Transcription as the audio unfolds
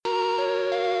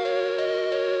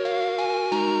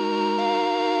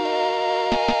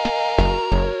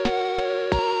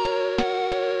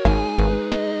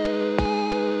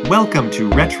Welcome to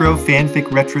Retro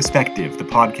Fanfic Retrospective, the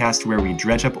podcast where we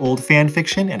dredge up old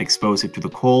fanfiction and expose it to the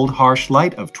cold, harsh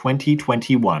light of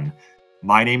 2021.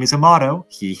 My name is Amato,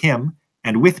 he, him,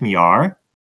 and with me are...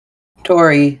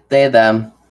 Tori, they,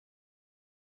 them.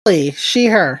 Lily, she,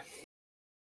 her.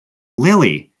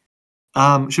 Lily.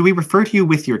 Should we refer to you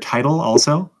with your title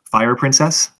also? Fire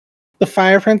Princess? The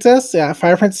Fire Princess? Yeah,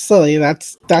 Fire Princess Lily.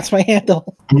 That's my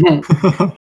handle.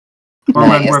 Or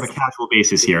on more of a casual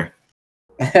basis here?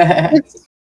 It's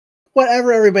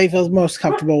whatever everybody feels most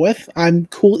comfortable with. I'm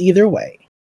cool either way.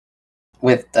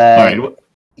 With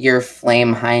your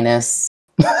flame highness.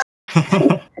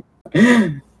 That's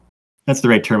the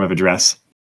right term of address.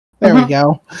 There we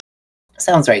go.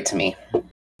 Sounds right to me.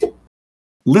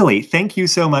 Lily, thank you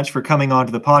so much for coming on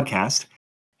to the podcast.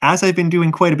 As I've been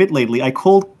doing quite a bit lately, I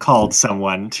cold called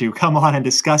someone to come on and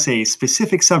discuss a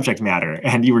specific subject matter,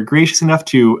 and you were gracious enough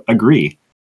to agree.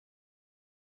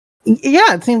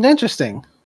 Yeah, it seemed interesting.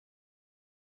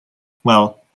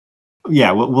 Well,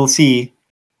 yeah, we'll see.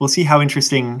 We'll see how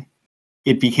interesting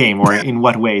it became, or in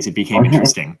what ways it became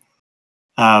interesting.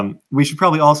 We should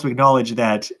probably also acknowledge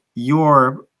that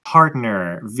your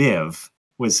partner, Viv,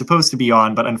 was supposed to be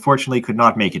on, but unfortunately could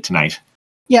not make it tonight.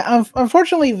 Yeah,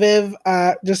 unfortunately, Viv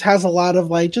just has a lot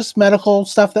of just medical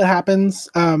stuff that happens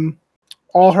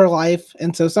all her life,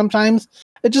 and so sometimes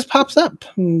it just pops up.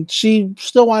 And she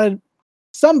still wanted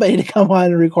somebody to come on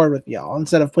and record with y'all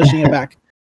instead of pushing it back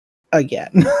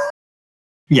again.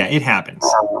 Yeah, it happens.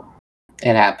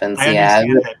 It happens, I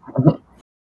understand that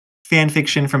fan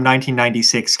fiction from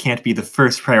 1996 can't be the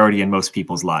first priority in most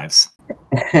people's lives.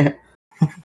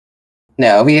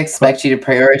 No, we expect you to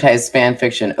prioritize fan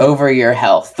fiction over your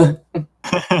health.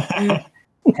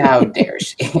 How dare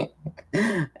she?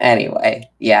 Anyway,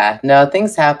 yeah, no,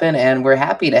 things happen, and we're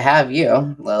happy to have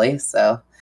you, Lily. So,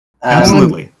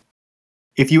 absolutely.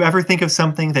 If you ever think of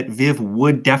something that Viv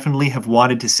would definitely have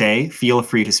wanted to say, feel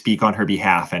free to speak on her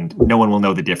behalf, and no one will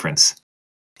know the difference.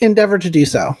 Endeavor to do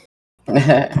so.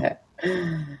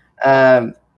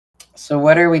 So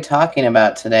what are we talking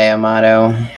about today,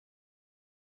 Amato?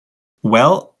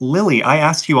 Well, Lily, I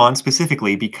asked you on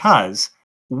specifically because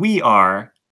we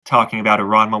are talking about a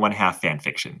Ranma 1/2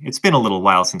 fanfiction. It's been a little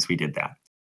while since we did that.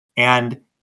 And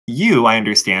you, I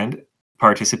understand,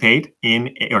 participate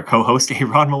in or co-host a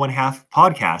Ranma 1/2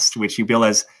 podcast, which you bill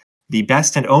as the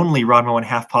best and only Ranma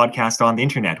 1/2 podcast on the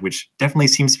internet, which definitely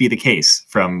seems to be the case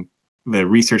from the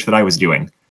research that I was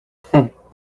doing.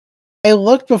 I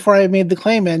looked before I made the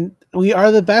claim, and we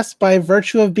are the best by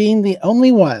virtue of being the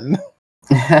only one.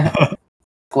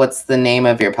 What's the name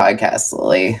of your podcast,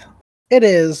 Lily? It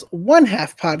is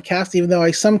 1/2 podcast, even though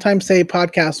I sometimes say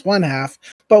podcast 1/2,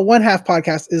 but 1/2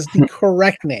 podcast is the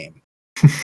correct name.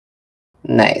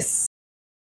 Nice.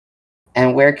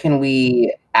 And where can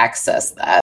we access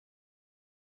that?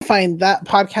 Find that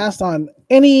podcast on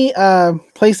any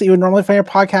place that you would normally find your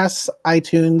podcasts,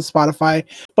 iTunes, Spotify,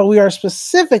 but we are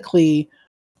specifically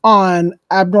on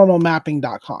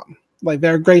abnormalmapping.com.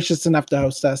 They're gracious enough to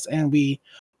host us, and we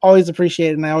always appreciate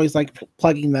it, and I always like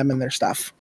plugging them in their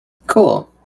stuff. Cool.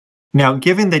 Now,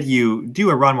 given that you do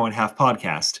a Ranma 1/2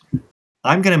 podcast,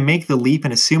 I'm going to make the leap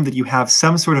and assume that you have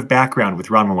some sort of background with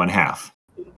Ranma 1/2.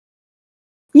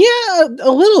 Yeah,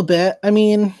 a little bit. I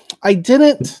mean, I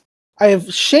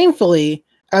have shamefully,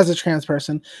 as a trans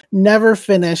person, never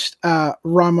finished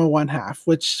Ranma 1/2,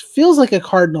 which feels like a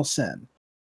cardinal sin.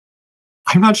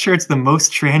 I'm not sure it's the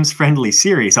most trans-friendly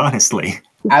series, honestly.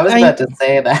 I was about to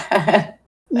say that.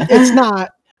 It's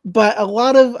not, but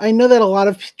I know that a lot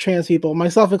of trans people,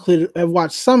 myself included, have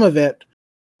watched some of it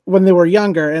when they were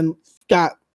younger and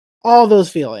got all those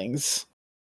feelings.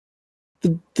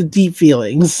 The deep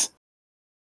feelings.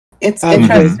 It's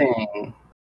interesting.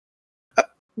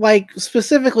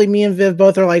 Specifically, me and Viv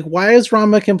both are like, why is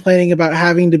Ranma complaining about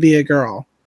having to be a girl?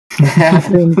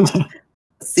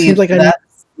 Seems like an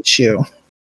issue.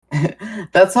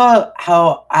 That's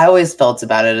how I always felt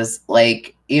about it. Is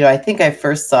I think I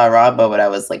first saw Ranma when I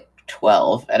was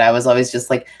 12, and I was always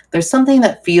just there's something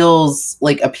that feels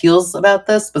appeals about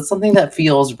this, but something that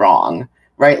feels wrong,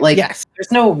 right? Yes.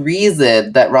 There's no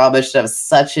reason that Ranma should have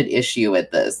such an issue with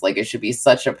this. It should be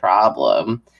such a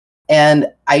problem. And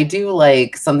I do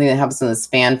something that happens in this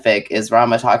fanfic is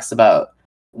Ranma talks about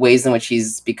ways in which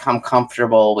he's become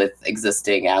comfortable with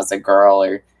existing as a girl,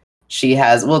 or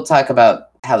we'll talk about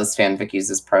how this fanfic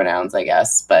uses pronouns, I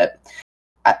guess, but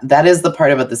that is the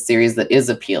part about the series that is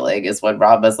appealing, is when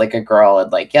Ranma's a girl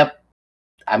and yep,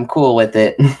 I'm cool with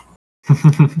it.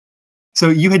 So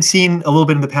you had seen a little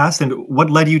bit in the past, and what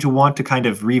led you to want to kind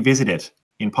of revisit it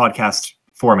in podcast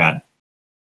format?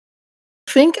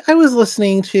 I think I was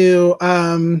listening to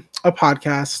a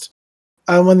podcast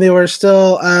when they were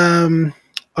still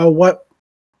what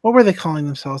were they calling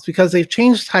themselves? Because they've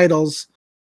changed titles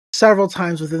several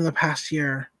times within the past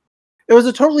year. It was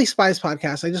a Totally Spies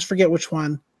podcast. I just forget which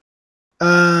one.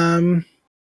 And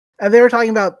they were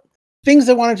talking about things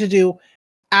they wanted to do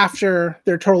after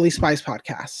their Totally Spies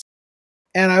podcast.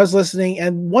 And I was listening,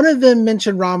 and one of them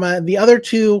mentioned Rama, and the other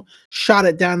two shot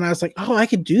it down. And I was like, oh, I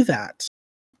could do that.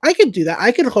 I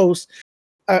could host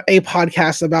a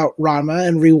podcast about Rama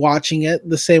and rewatching it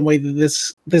the same way that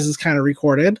this is kind of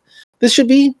recorded. This should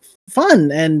be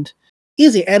fun and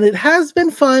easy. And it has been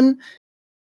fun.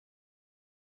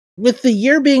 With the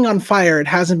year being on fire, it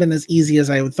hasn't been as easy as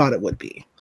I thought it would be.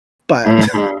 But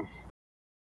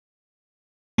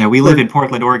yeah, we live in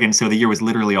Portland, Oregon, so the year was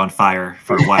literally on fire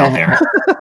for a while there.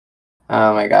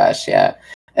 Oh my gosh, yeah.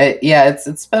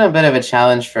 It's been a bit of a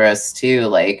challenge for us too.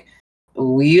 Like,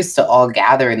 we used to all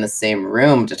gather in the same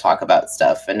room to talk about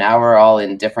stuff, and now we're all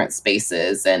in different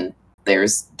spaces, and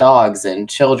there's dogs and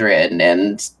children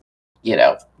and,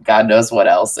 God knows what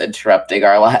else interrupting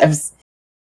our lives.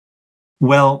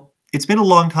 Well, it's been a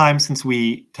long time since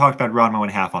we talked about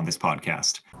Ranma 1/2 on this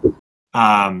podcast,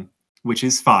 which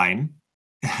is fine.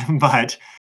 But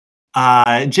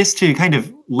just to kind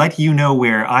of let you know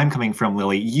where I'm coming from,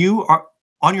 Lily, you are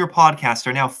on your podcast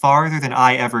are now farther than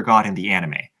I ever got in the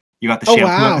anime. You got the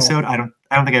shampoo episode. I don't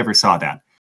think I ever saw that.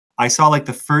 I saw like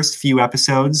the first few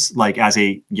episodes, like as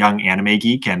a young anime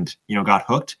geek, and got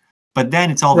hooked. But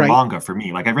then it's all the manga for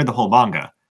me. Like, I read the whole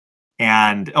manga.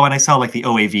 And I saw like the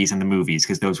OAVs and the movies,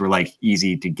 because those were like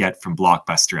easy to get from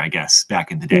Blockbuster, I guess,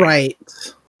 back in the day. Right.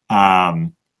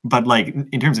 But like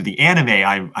in terms of the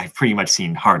anime, I've pretty much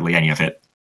seen hardly any of it.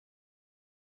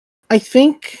 I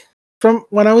think from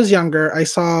when I was younger, I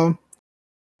saw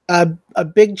a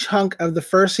big chunk of the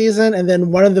first season, and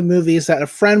then one of the movies that a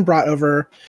friend brought over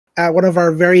at one of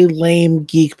our very lame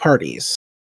geek parties.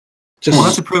 Well,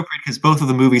 that's appropriate, because both of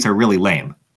the movies are really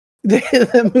lame.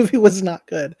 The movie was not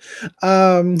good.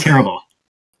 Terrible.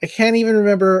 I can't even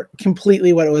remember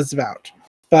completely what it was about.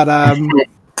 But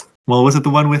well, was it the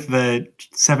one with the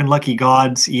 7 lucky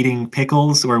gods eating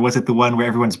pickles, or was it the one where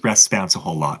everyone's breasts bounce a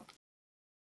whole lot?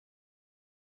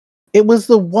 It was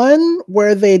the one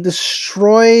where they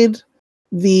destroyed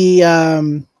the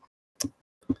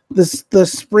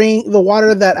spring, the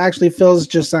water that actually fills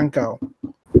Jisenko.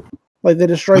 Like, they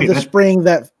destroyed the spring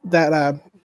that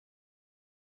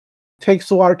takes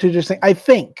the water to Jisenko. I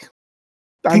think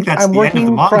that's the end of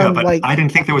the manga, but I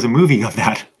didn't think there was a movie of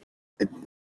that.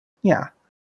 Yeah.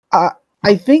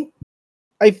 I think,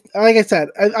 like I said,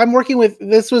 I'm working with,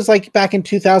 this was like back in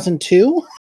 2002.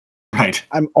 Right.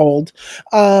 I'm old.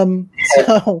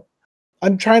 So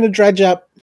I'm trying to dredge up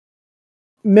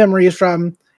memories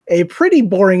from a pretty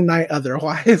boring night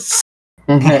otherwise.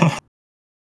 Not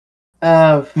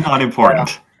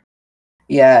important.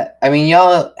 Yeah, I mean,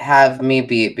 y'all have me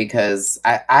beat, because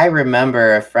I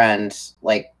remember a friend,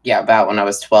 about when I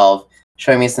was 12,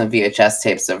 showing me some VHS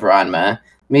tapes of Ranma,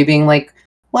 me being like,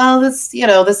 well,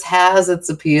 this has its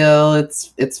appeal,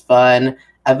 it's fun.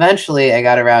 Eventually, I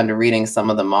got around to reading some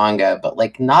of the manga, but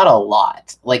not a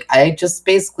lot. I just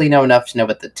basically know enough to know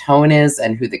what the tone is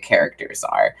and who the characters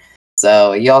are.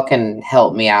 So y'all can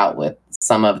help me out with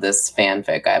some of this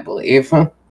fanfic, I believe.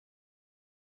 We'll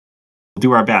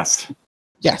do our best.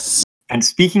 Yes. And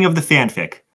speaking of the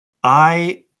fanfic,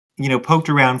 I, poked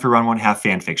around for Ranma 1/2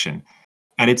 fanfiction,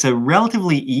 and it's a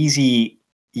relatively easy,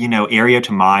 area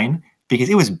to mine, because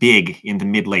it was big in the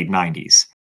mid-late 90s.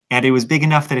 And it was big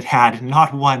enough that it had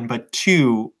not one, but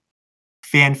 2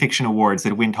 fanfiction awards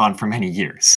that went on for many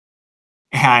years.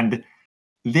 And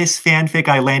this fanfic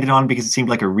I landed on because it seemed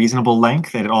like a reasonable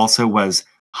length, and it also was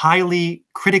highly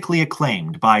critically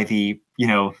acclaimed by the,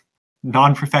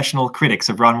 non-professional critics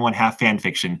of Ranma 1/2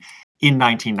 fanfiction in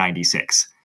 1996.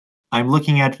 I'm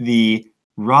looking at the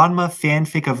Ranma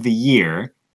Fanfic of the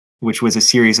Year, which was a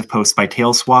series of posts by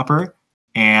Tailswapper,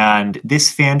 and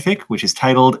this fanfic, which is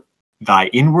titled Thy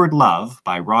Inward Love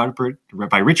by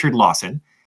Richard Lawson.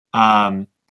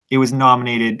 It was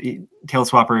nominated.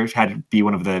 Tailswapper had to be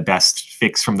one of the best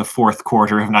fics from the 4th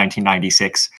quarter of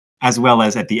 1996, as well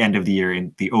as at the end of the year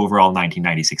in the overall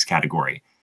 1996 category.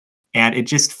 And it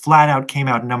just flat out came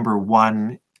out number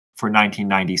 1 for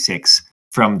 1996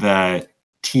 from the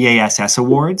TASS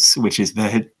Awards, which is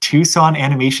the Tucson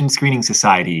Animation Screening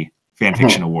Society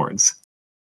Fanfiction Awards.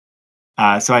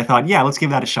 So I thought, yeah, let's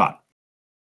give that a shot.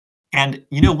 And,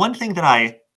 one thing that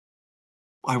I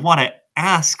want to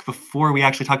ask before we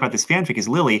actually talk about this fanfic is,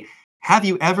 Lily, have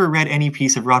you ever read any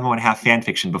piece of Ranma 1/2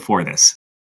 fanfiction before this?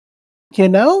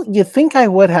 You think I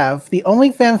would have. The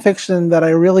only fan fiction that I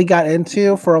really got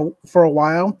into for a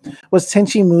while was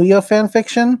Tenchi Muyo fan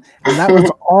fiction, and that was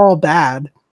all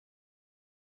bad.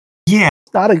 Yeah.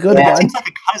 Not a good It one. seems like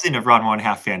a cousin of Ranma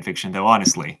 1/2 fanfiction, though,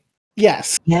 honestly.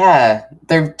 Yes. Yeah,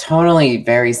 they're totally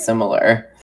very similar.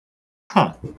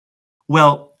 Huh.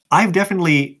 Well, I've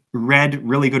definitely read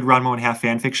really good Ranma 1/2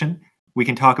 fanfiction. We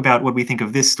can talk about what we think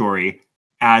of this story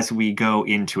as we go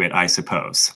into it, I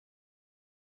suppose.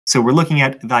 So we're looking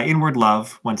at Thy Inward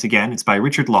Love. Once again, it's by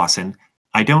Richard Lawson.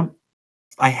 I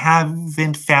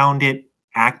haven't found it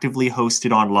actively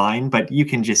hosted online, but you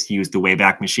can just use the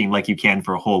Wayback Machine like you can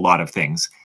for a whole lot of things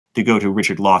to go to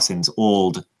Richard Lawson's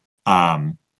old,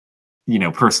 personal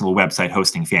website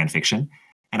hosting fan fiction.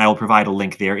 And I will provide a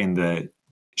link there in the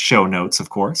show notes, of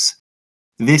course.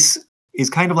 This is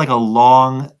kind of like a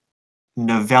long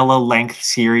novella-length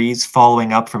series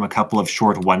following up from a couple of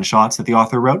short one-shots that the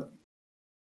author wrote.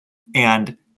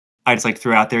 And I just like to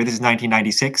throw out there, this is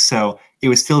 1996, so it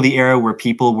was still the era where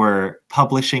people were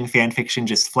publishing fan fiction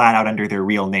just flat out under their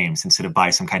real names instead of by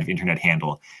some kind of internet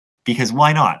handle. Because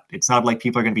why not? It's not like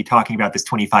people are going to be talking about this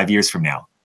 25 years from now.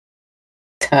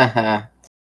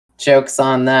 Joke's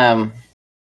on them.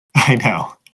 I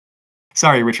know.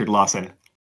 Sorry, Richard Lawson.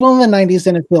 Well, in the 90s,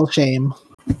 didn't feel shame.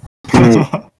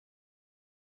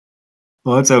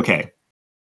 Well, it's okay.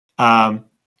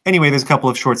 Anyway, there's a couple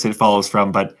of shorts that it follows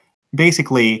from, but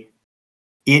basically,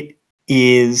 it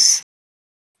is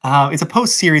it's a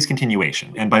post-series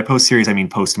continuation, and by post-series I mean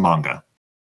post-manga.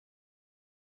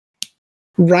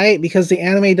 Right, because the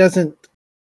anime doesn't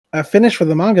finish where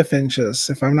the manga finishes,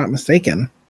 if I'm not mistaken.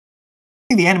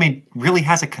 I think the anime really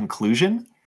has a conclusion,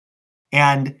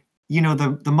 and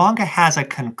the manga has a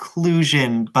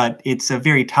conclusion, but it's a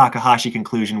very Takahashi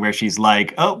conclusion where she's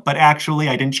like, "Oh, but actually,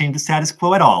 I didn't change the status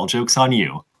quo at all. Joke's on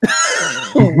you."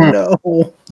 Oh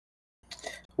no.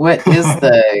 What is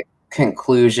the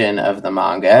conclusion of the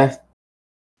manga?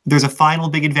 There's a final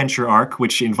big adventure arc,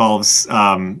 which involves,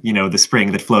 the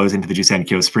spring that flows into the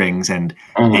Jusenkyo Springs and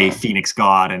a phoenix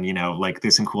god, and,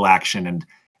 there's some cool action. And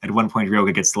at one point,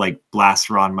 Ryoga gets to, blast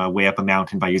Ranma way up a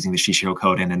mountain by using the Shishio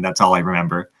Koden, and that's all I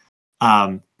remember.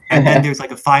 And then there's,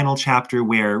 a final chapter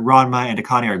where Ranma and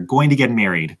Akane are going to get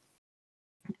married,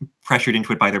 pressured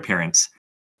into it by their parents.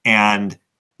 And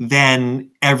then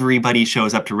everybody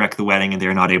shows up to wreck the wedding, and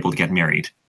they're not able to get married.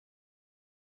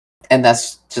 And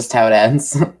that's just how it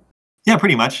ends. Yeah,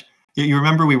 pretty much. You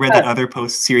remember we read that other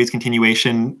post-series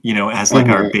continuation, as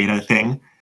our beta thing,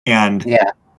 and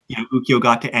Ukyo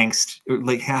got to angst,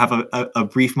 have a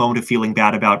brief moment of feeling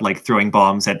bad about throwing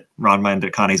bombs at Ranma and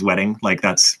Akane's wedding.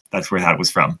 That's where that was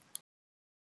from.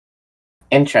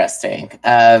 Interesting.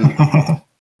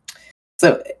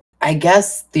 So I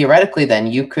guess theoretically, then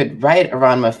you could write a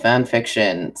Ranma fan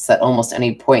fiction set almost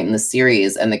any point in the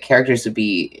series, and the characters would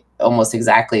be almost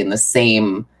exactly in the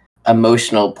same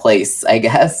emotional place, I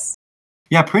guess.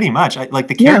 Yeah, pretty much.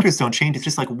 The characters don't change. It's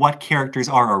just what characters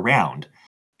are around.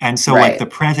 And so the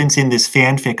presence in this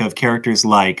fanfic of characters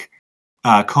like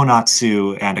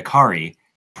Konatsu and Akari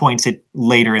points it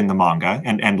later in the manga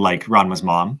and Ranma's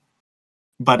mom.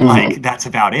 But that's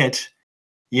about it.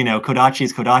 Kodachi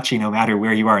is Kodachi no matter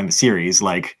where you are in the series.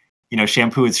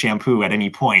 Shampoo is shampoo at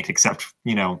any point except,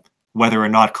 whether or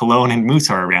not Cologne and Moose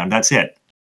are around. That's it.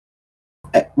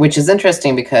 Which is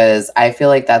interesting because I feel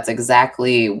like that's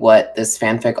exactly what this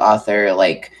fanfic author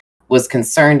was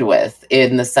concerned with,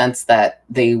 in the sense that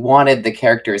they wanted the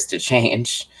characters to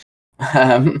change.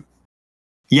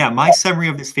 Yeah, my summary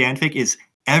of this fanfic is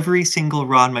every single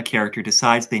Ranma character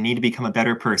decides they need to become a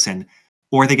better person,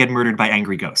 or they get murdered by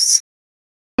angry ghosts.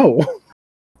 Oh.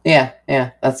 Yeah,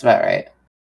 that's about right.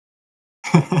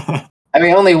 I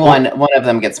mean, only one of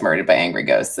them gets murdered by angry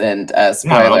ghosts, and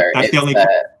spoiler,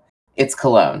 it's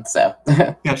Cologne, so.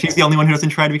 Yeah, she's the only one who doesn't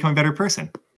try to become a better person.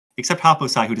 Except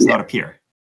Haposai, who does not appear.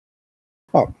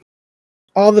 Oh.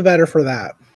 All the better for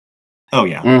that. Oh,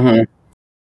 yeah. Mm-hmm.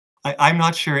 I'm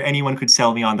not sure anyone could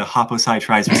sell me on the Haposai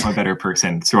tries to become a better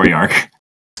person story arc.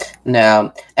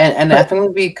 No. And if I'm going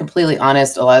to be completely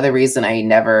honest, a lot of the reason I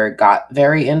never got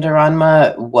very into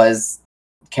Ranma was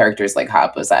characters like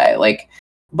Haposai.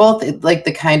 Both,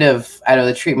 the kind of,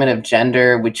 the treatment of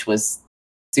gender, which was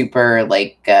super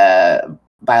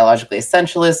biologically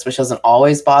essentialist, which doesn't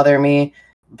always bother me,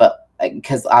 but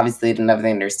because obviously I didn't have the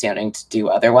understanding to do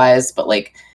otherwise, but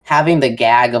having the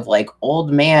gag of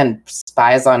old man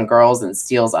spies on girls and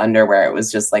steals underwear, it was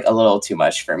just a little too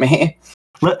much for me.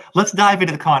 Let's dive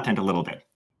into the content a little bit.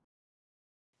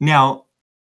 Now,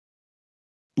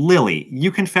 Lily,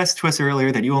 you confessed to us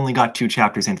earlier that you only got 2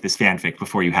 chapters into this fanfic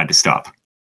before you had to stop.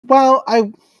 Well,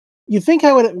 you think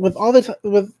I would, with all the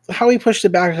with how we pushed it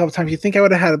back a couple times, you think I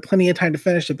would have had plenty of time to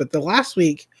finish it, but the last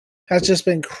week has just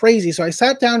been crazy. So I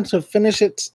sat down to finish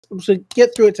it, to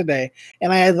get through it today,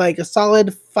 and I had like a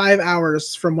solid 5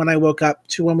 hours from when I woke up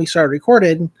to when we started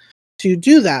recording to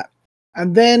do that.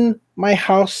 And then my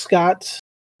house got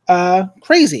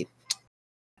crazy,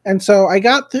 and so I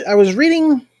got I was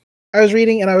reading,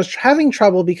 and I was having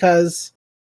trouble because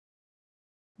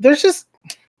there's just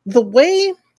the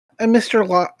way a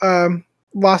Mr.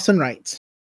 Lawson writes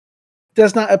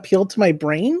does not appeal to my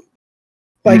brain.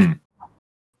 Like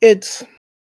it's,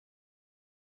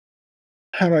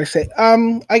 how do I say?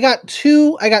 I got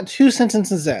two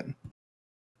sentences in,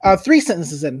 3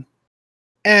 sentences in,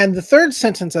 and the third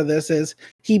sentence of this is,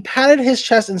 he patted his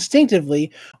chest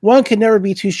instinctively. One could never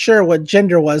be too sure what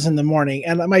gender was in the morning,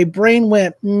 and my brain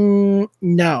went,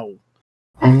 no.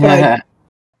 But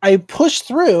I pushed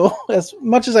through as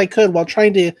much as I could while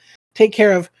trying to take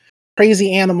care of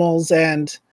crazy animals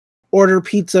and order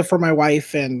pizza for my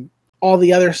wife and all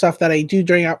the other stuff that I do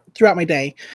throughout my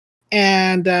day.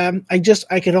 And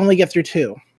I could only get through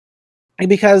 2.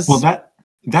 Because... Well,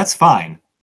 that's fine.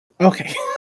 Okay.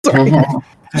 Sorry.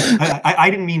 I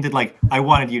didn't mean that, like, I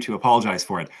wanted you to apologize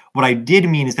for it. What I did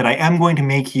mean is that I am going to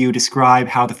make you describe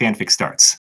how the fanfic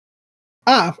starts.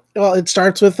 Well, it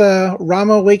starts with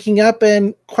Rama waking up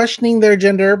and questioning their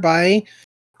gender by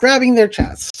grabbing their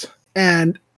chest.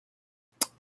 And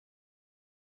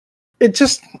it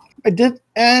just, and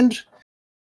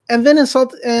then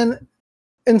insulting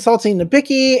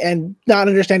Nabiki and not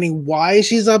understanding why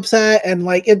she's upset. And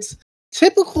like, it's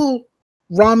typical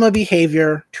Rama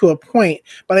behavior to a point,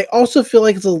 but I also feel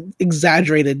like it's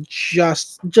exaggerated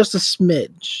just a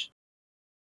smidge.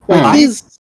 Like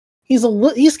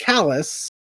he's callous,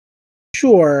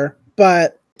 sure,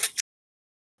 but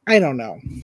I don't know.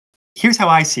 Here's how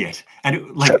I see it,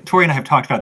 and like Tori and I have talked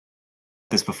about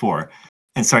this before.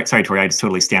 And sorry, Tori, I just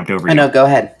totally stamped over you. No, go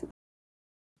ahead.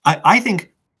 I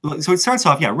think so. It starts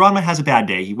off, Rama has a bad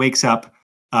day. He wakes up.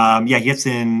 He gets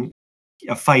in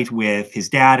a fight with his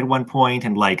dad at one point,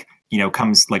 and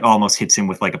comes almost hits him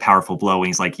with like a powerful blow, and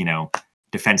he's like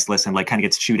defenseless and like kind of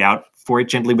gets chewed out for it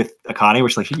gently with Akane,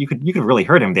 which like you could really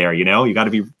hurt him there. You got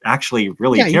to be actually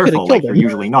really careful, like you're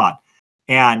usually not.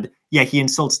 And he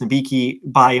insults Nabiki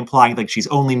by implying like she's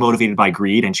only motivated by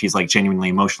greed and she's like genuinely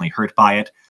emotionally hurt by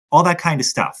it. All that kind of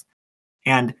stuff.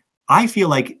 And I feel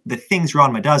like the things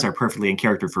Ranma does are perfectly in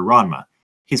character for Ranma.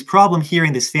 His problem here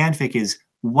in this fanfic is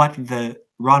what the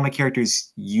Ranma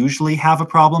characters usually have a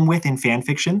problem with in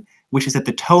fanfiction, which is that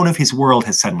the tone of his world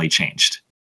has suddenly changed.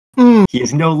 He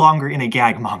is no longer in a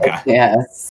gag manga.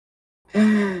 Yes.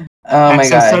 My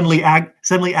god.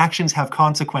 Suddenly actions have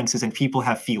consequences and people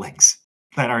have feelings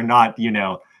that are not,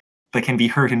 that can be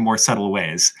hurt in more subtle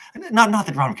ways. Not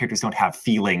that Ranma characters don't have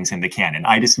feelings in the canon.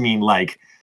 I just mean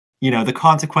the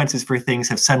consequences for things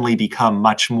have suddenly become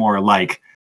much more like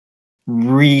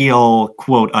real,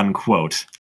 quote unquote,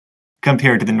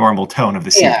 compared to the normal tone of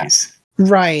the series.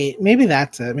 Right. Maybe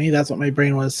that's it. Maybe that's what my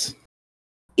brain was.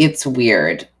 It's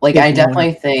weird. Like, I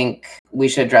definitely think we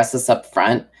should address this up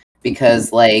front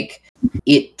because, like,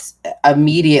 it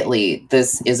immediately,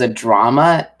 this is a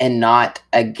drama and not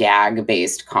a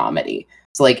gag-based comedy.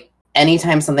 So, like,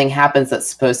 anytime something happens that's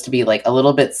supposed to be, like, a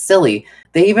little bit silly,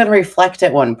 they even reflect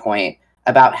at one point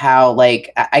about how,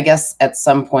 like, I guess at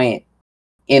some point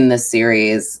in the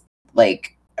series,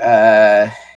 like,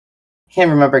 I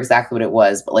can't remember exactly what it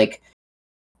was, but, like,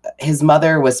 his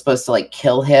mother was supposed to like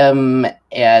kill him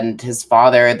and his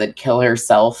father then kill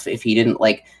herself if he didn't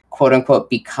like quote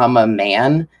unquote become a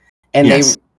man.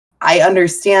 And I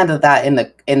understand that in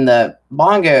the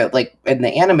manga, like in the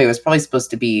anime, was probably supposed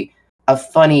to be a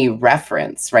funny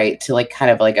reference, right? To like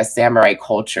kind of like a samurai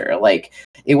culture. Like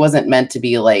it wasn't meant to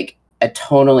be like a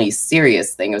tonally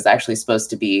serious thing. It was actually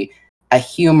supposed to be a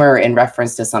humor in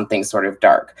reference to something sort of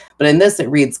dark. But in this, it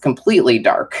reads completely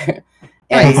dark.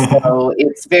 And so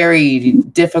it's very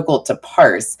difficult to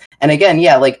parse. And again,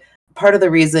 like part of the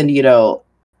reason,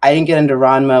 I didn't get into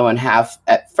Ranma and half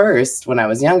at first when I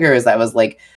was younger is I was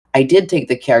like, I did take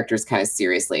the characters kind of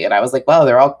seriously. And I was like, wow,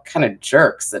 they're all kind of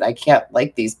jerks and I can't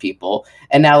like these people.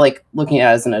 And now like looking at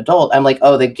it as an adult, I'm like,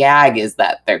 oh, the gag is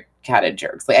that they're kind of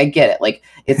jerks. Like I get it. Like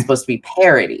it's supposed to be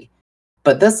parody.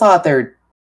 But this author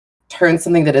turned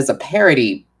something that is a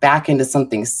parody back into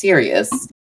something serious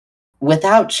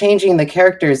without changing the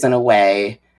characters in a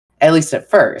way, at least at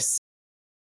first.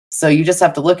 So you just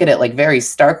have to look at it like very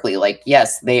starkly, like,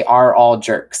 yes, they are all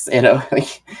jerks, and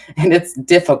it's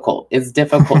difficult. It's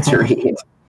difficult to read.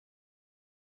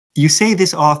 you say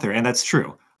this author, and that's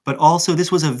true. But also,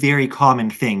 this was a very common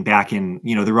thing back in,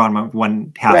 the Ranma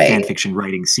one half Right. fan fiction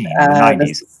writing scene in the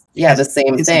 90s. The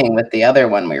same thing with the other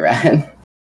one we read.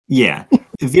 Yeah.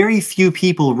 Very few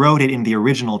people wrote it in the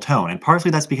original tone, and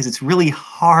partially that's because it's really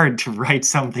hard to write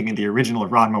something in the original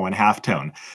Ranma one half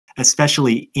tone,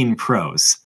 especially in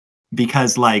prose.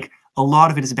 Because, like, a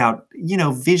lot of it is about,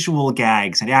 visual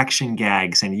gags and action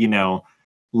gags and,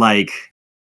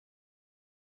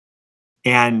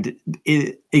 and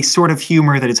a sort of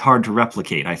humor that is hard to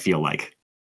replicate, I feel like.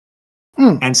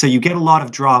 And so you get a lot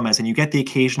of dramas, and you get the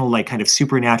occasional, like, kind of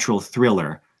supernatural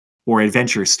thriller or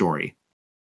adventure story.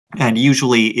 And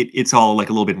usually it's all, like,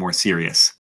 a little bit more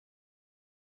serious.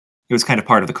 It was kind of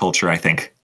part of the culture, I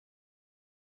think.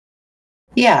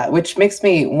 Yeah, which makes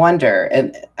me wonder,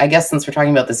 and I guess since we're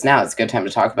talking about this now, it's a good time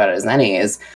to talk about it as any,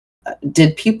 is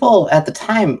did people at the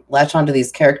time latch onto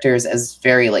these characters as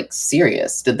very, like,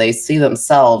 serious? Did they see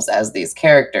themselves as these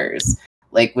characters?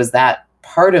 Like, was that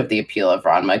part of the appeal of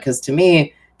Ranma? Because to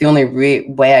me, the only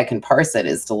way I can parse it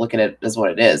is to look at it as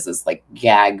what it is like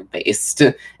gag-based.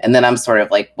 And then I'm sort of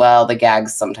like, well, the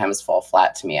gags sometimes fall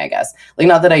flat to me, I guess. Like,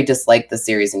 not that I dislike the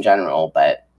series in general,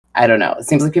 but I don't know. It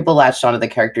seems like people latched onto the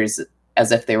characters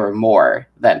as if they were more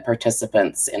than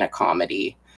participants in a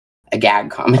comedy, a gag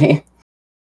comedy.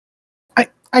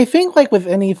 I think, like with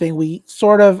anything, we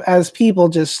sort of, as people,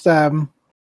 just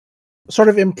sort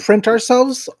of imprint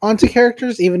ourselves onto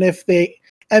characters, even if they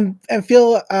and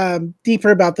feel deeper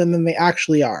about them than they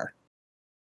actually are.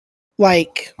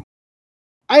 Like,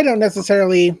 I don't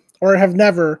necessarily, or have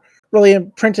never really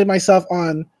imprinted myself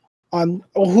on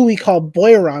who we call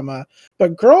boy Rama,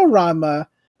 but girl Rama,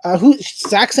 who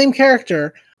exact same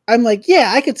character. I'm like,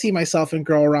 yeah, I could see myself in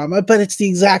girl Rama, but it's the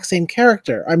exact same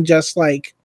character. I'm just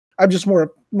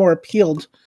more appealed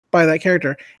by that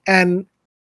character. And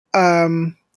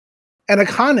Akane,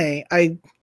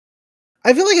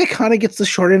 I feel like Akane gets the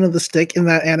short end of the stick in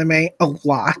that anime a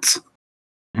lot.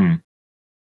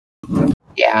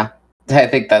 Yeah, I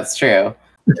think that's true.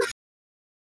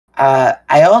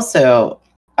 I also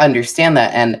understand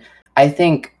that, and I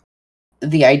think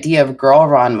the idea of girl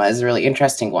Ranma is a really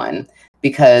interesting one,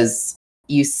 because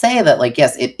you say that, like,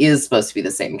 yes, it is supposed to be the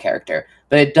same character,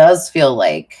 but it does feel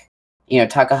like,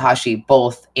 Takahashi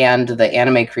both and the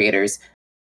anime creators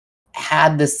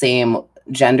had the same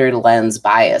gendered lens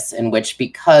bias, in which,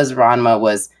 because Ranma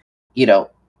was,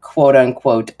 quote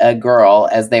unquote a girl,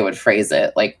 as they would phrase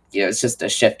it, like, it's just a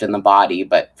shift in the body,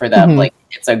 but for them, like,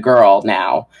 it's a girl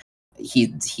now.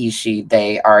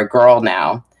 They are a girl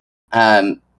now.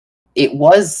 It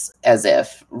was as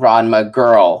if Ranma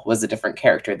girl was a different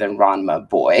character than Ranma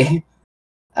boy.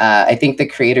 I think the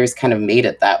creators kind of made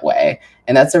it that way,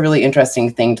 and that's a really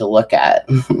interesting thing to look at.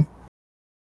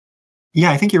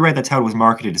 Yeah, I think you're right. That's how it was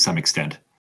marketed to some extent.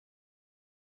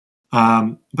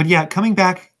 But yeah, coming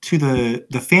back to the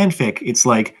fanfic, it's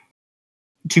like,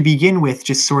 to begin with,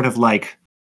 just sort of like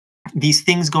these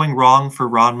things going wrong for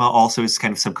Ranma also is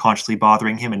kind of subconsciously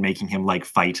bothering him and making him, like,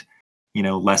 fight,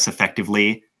 less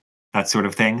effectively, that sort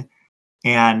of thing.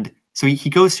 And so he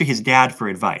goes to his dad for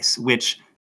advice, which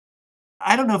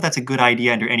I don't know if that's a good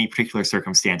idea under any particular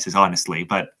circumstances, honestly,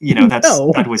 but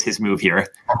that was his move here.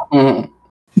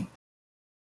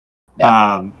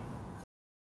 Yeah.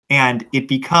 And it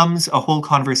becomes a whole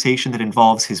conversation that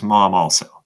involves his mom also.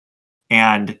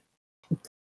 And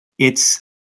it's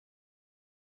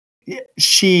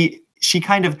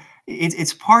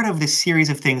part of this series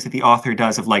of things that the author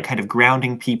does of, like, kind of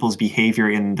grounding people's behavior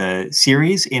in the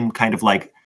series in kind of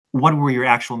like, what were your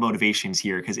actual motivations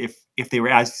here? Because if they were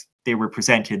as they were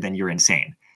presented, then you're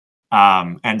insane.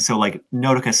 And so, like,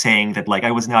 Nodoka saying that, like,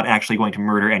 I was not actually going to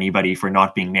murder anybody for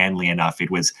not being manly enough.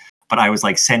 But I was,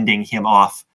 like, sending Genma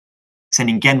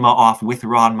off with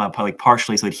Ranma, like,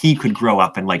 partially so that he could grow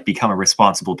up and, like, become a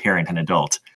responsible parent and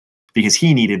adult, because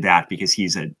he needed that because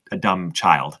he's a dumb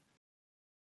child.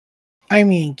 I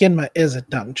mean, Genma is a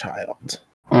dumb child.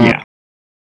 Yeah.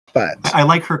 But I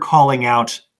like her calling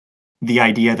out the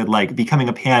idea that, like, becoming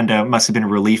a panda must have been a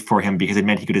relief for him because it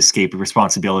meant he could escape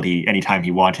responsibility anytime he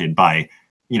wanted by,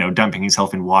 dumping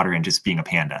himself in water and just being a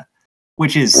panda,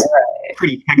 which is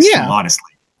pretty textual,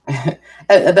 honestly.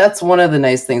 That's one of the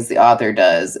nice things the author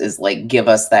does, is, like, give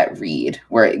us that read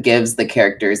where it gives the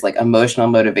characters, like, emotional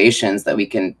motivations that we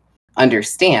can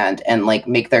understand and, like,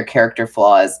 make their character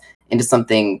flaws into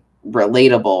something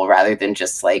relatable rather than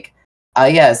just like,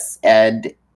 yes,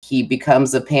 Ed, he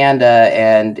becomes a panda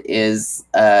and is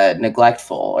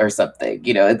neglectful or something.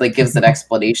 It, like, gives an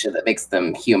explanation that makes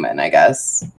them human, I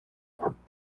guess,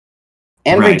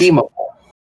 and redeemable.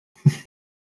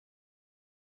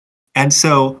 And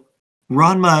so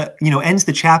Ranma, ends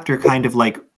the chapter kind of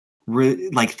like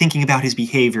thinking about his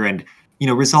behavior and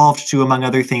resolved to, among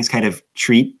other things, kind of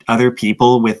treat other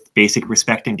people with basic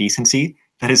respect and decency.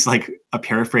 That is like a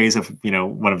paraphrase of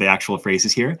one of the actual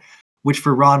phrases here, which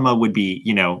for Ranma would be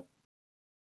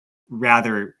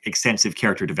rather extensive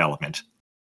character development.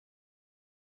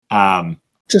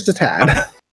 Just a tad.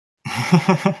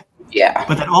 Yeah.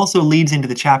 But that also leads into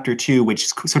the chapter 2, which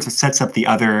sort of sets up the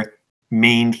other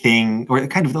main thing, or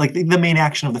kind of like the main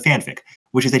action of the fanfic,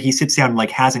 which is that he sits down and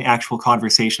like has an actual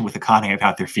conversation with Akane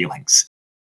about their feelings.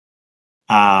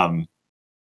 And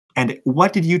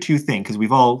what did you two think? Because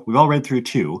we've all read through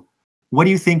 2. What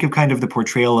do you think of kind of the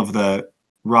portrayal of the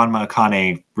Ranma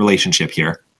Akane relationship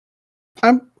here?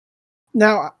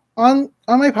 Now on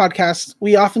my podcast,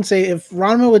 we often say if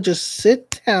Ranma would just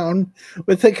sit down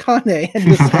with Akane and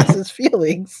discuss his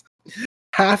feelings,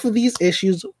 half of these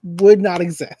issues would not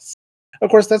exist. Of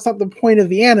course, that's not the point of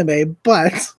the anime,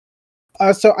 but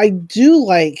so I do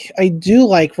like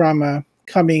Ranma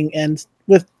coming and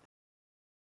with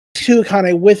to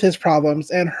Akane with his problems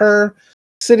and her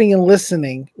sitting and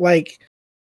listening. Like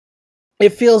it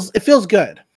feels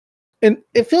good, and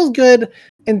it feels good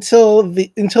until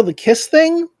the kiss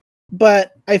thing.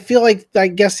 But I feel like I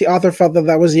guess the author felt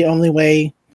that was the only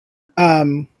way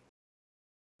that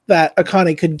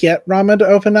Akane could get Ranma to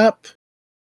open up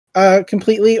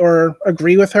completely or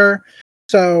agree with her.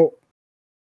 So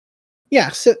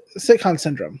yeah, sitcom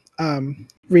syndrome.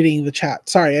 Reading the chat.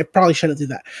 Sorry, I probably shouldn't do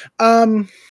that.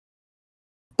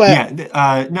 But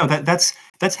yeah, no,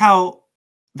 that's how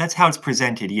it's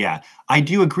presented. Yeah, I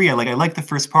do agree. I like the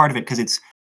first part of it because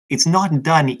it's not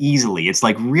done easily. It's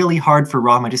like really hard for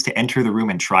Ranma just to enter the room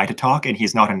and try to talk, and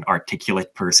he's not an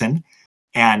articulate person.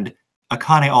 And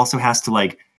Akane also has to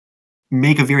like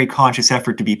make a very conscious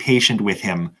effort to be patient with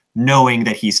him, knowing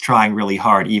that he's trying really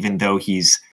hard, even though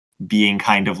he's being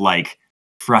kind of like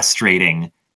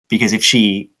frustrating. Because if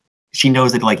she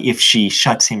knows that like if she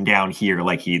shuts him down here,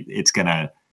 like he's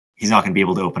not gonna be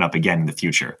able to open up again in the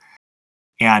future.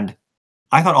 And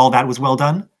I thought all that was well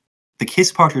done. The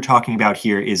kiss part you're talking about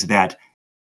here is that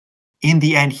in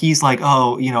the end, he's like,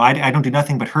 oh, I don't do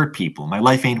nothing but hurt people. My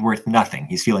life ain't worth nothing.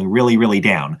 He's feeling really, really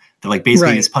down. That like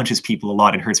basically just punches people a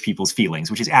lot and hurts people's feelings,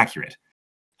 which is accurate.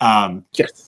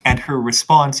 Yes. And her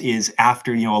response is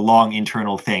after, a long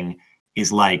internal thing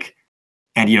is like,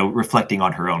 and, reflecting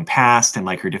on her own past and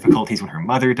like her difficulties when her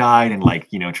mother died and like,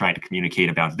 trying to communicate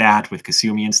about that with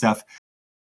Kasumi and stuff.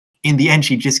 In the end,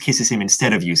 she just kisses him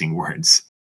instead of using words.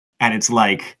 And it's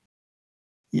like,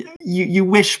 you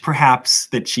wish perhaps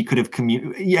that she could have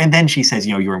and then she says,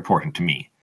 you're important to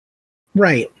me.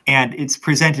 Right. And it's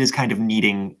presented as kind of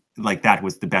needing, like that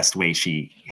was the best way she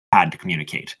had to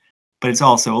communicate. But it's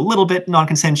also a little bit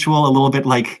non-consensual, a little bit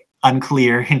like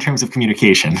unclear in terms of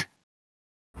communication.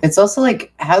 It's also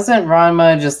like, hasn't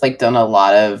Ranma just like done a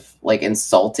lot of like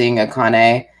insulting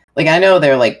Akane? Like I know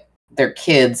they're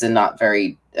kids and not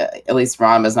very, at least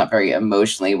Ranma's not very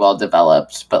emotionally well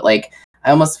developed, but like I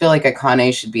almost feel like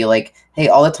Akane should be like, hey,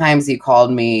 all the times you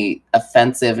called me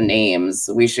offensive names,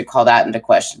 we should call that into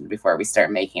question before we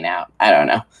start making out. I don't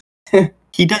know.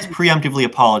 He does preemptively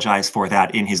apologize for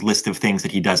that in his list of things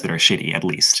that he does that are shitty, at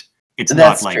least. It's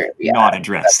That's not like true. Yeah, not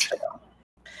addressed.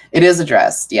 It is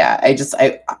addressed, yeah.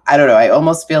 I don't know. I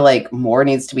almost feel like more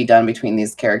needs to be done between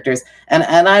these characters. And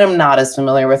I'm not as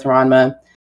familiar with Ranma,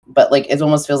 but like it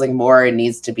almost feels like more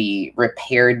needs to be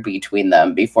repaired between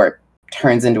them before it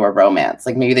turns into a romance.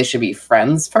 Like maybe they should be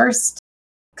friends first,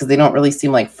 because they don't really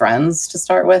seem like friends to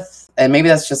start with. And maybe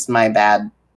that's just my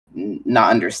bad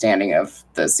not understanding of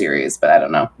the series, but I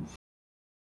don't know.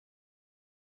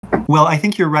 Well, I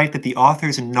think you're right that the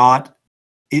author's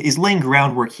is laying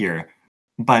groundwork here,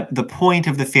 but the point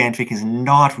of the fanfic is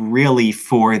not really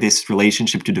for this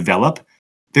relationship to develop.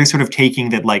 They're sort of taking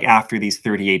that like after these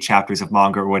 38 chapters of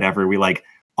manga or whatever, we like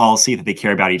all see that they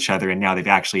care about each other and now they've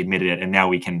actually admitted it and now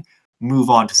we can move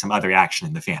on to some other action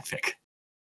in the fanfic.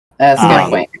 That's a good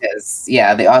point. Because,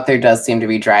 yeah, the author does seem to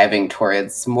be driving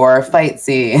towards more fight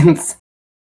scenes.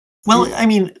 Well, I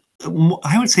mean,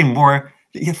 I would say more.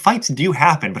 Fights do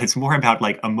happen, but it's more about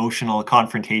like emotional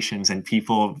confrontations and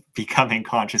people becoming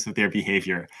conscious of their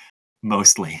behavior,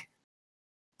 mostly.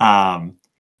 And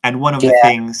one of the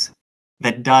things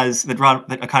that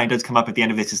Akane does come up at the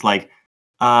end of this is like,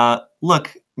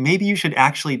 look, maybe you should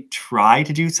actually try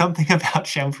to do something about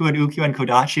Shampoo and Ukyo and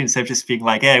Kodachi instead of just being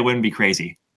like, it wouldn't be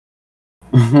crazy.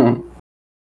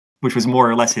 Which was more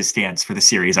or less his stance for the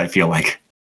series, I feel like.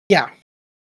 Yeah.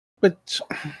 But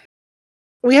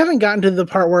we haven't gotten to the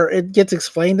part where it gets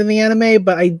explained in the anime,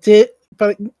 but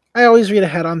I always read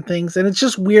ahead on things, and it's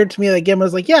just weird to me that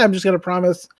Gemma's like, yeah, I'm just going to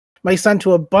promise my son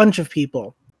to a bunch of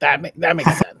people. That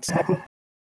makes sense.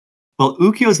 Well,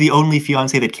 Ukyo is the only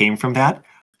fiance that came from that,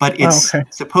 but it's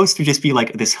supposed to just be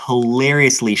like this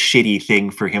hilariously shitty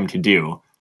thing for him to do.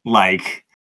 Like,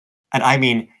 and I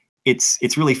mean,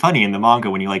 it's really funny in the manga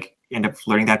when you like end up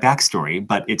learning that backstory,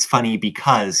 but it's funny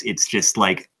because it's just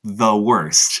like the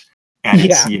worst. And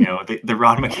it's, you know, the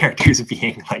Ranma characters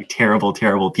being like terrible,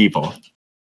 terrible people.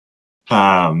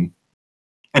 And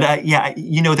yeah,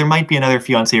 you know, there might be another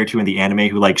fiance or two in the anime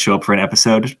who like show up for an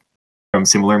episode from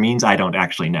similar means. I don't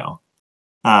actually know.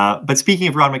 But speaking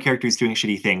of Ranma characters doing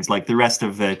shitty things, like the rest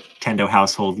of the Tendo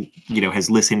household, you know, has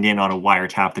listened in on a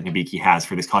wiretap that Nabiki has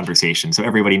for this conversation, so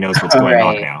everybody knows what's going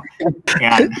on now.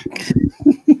 And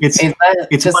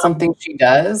it's just something she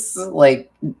does,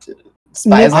 like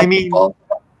spies on people.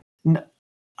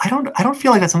 I don't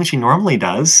feel like that's something she normally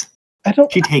does.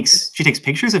 She takes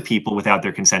pictures of people without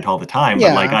their consent all the time.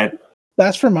 Yeah, but like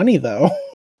that's for money though.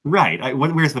 Right.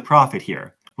 Where's the profit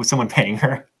here? Was someone paying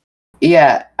her?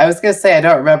 Yeah, I was gonna say I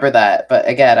don't remember that, but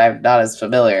again, I'm not as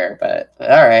familiar. But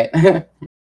all right. I mean,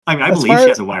 I believe she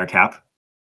has a wiretap.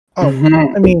 Oh,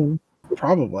 I mean,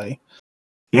 probably.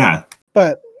 Yeah.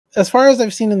 But as far as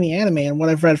I've seen in the anime and what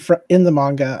I've read in the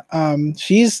manga,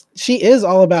 she is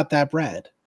all about that bread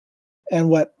and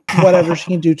whatever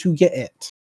she can do to get it.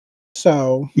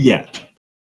 So yeah.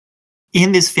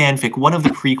 In this fanfic, one of the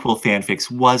prequel fanfics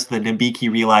was the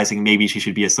Nabiki realizing maybe she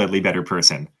should be a slightly better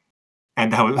person.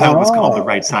 And that was called The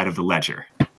Right Side of the Ledger.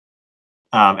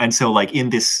 And so like in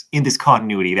this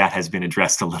continuity, that has been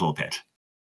addressed a little bit.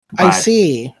 But I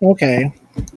see. Okay.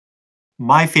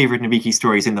 My favorite Nabiki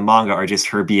stories in the manga are just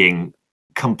her being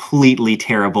completely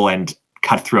terrible and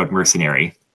cutthroat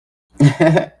mercenary.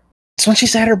 It's when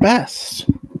she's at her best.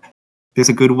 There's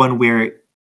a good one where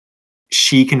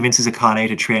she convinces Akane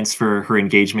to transfer her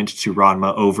engagement to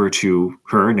Ranma over to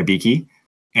her, Nabiki,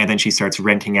 and then she starts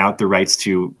renting out the rights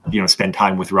to, you know, spend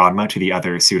time with Ranma to the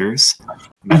other suitors,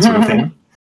 that sort of thing.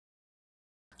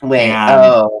 Wait,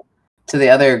 to the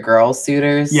other girl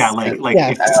suitors? Yeah, like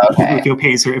if Ukyo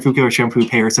pays her, if Ukyo or Shunpu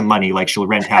pay her some money, like she'll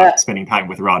rent out spending time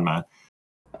with Ranma,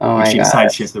 which she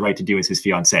decides she has the right to do as his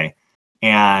fiancée.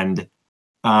 And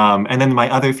then my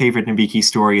other favorite Nabiki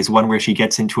story is one where she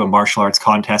gets into a martial arts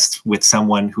contest with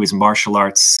someone who is martial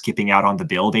arts skipping out on the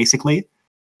bill, basically.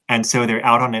 And so they're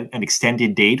out on an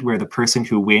extended date where the person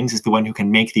who wins is the one who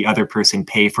can make the other person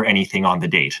pay for anything on the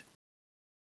date.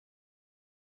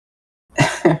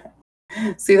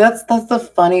 See, that's the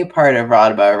funny part of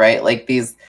Ranma, right? Like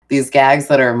these gags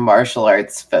that are martial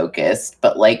arts focused,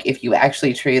 but like if you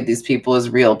actually treated these people as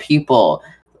real people,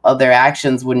 their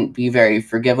actions wouldn't be very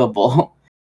forgivable.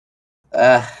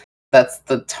 That's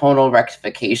the tonal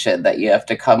rectification that you have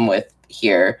to come with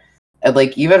here. And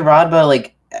like even Ranma,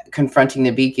 like confronting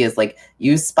Nabiki is like,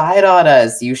 you spied on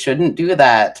us, you shouldn't do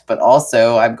that, but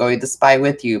also I'm going to spy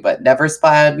with you, but never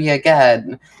spy on me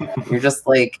again. You're just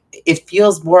like, it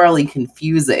feels morally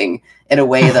confusing in a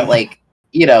way that like,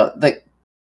 you know,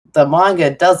 the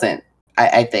manga doesn't,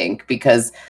 I think,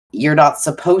 because you're not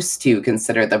supposed to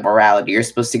consider the morality, you're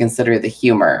supposed to consider the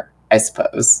humor, I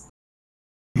suppose.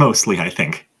 Mostly, I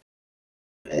think.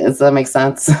 Does that make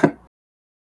sense?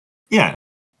 Yeah,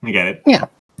 I get it. Yeah.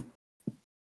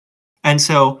 And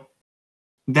so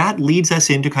that leads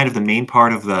us into kind of the main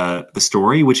part of the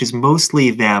story, which is mostly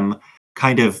them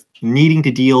kind of needing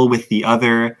to deal with the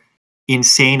other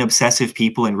insane, obsessive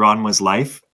people in Ranma's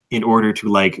life in order to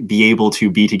like be able to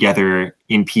be together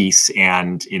in peace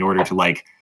and in order to like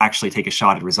actually take a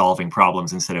shot at resolving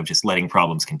problems instead of just letting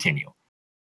problems continue.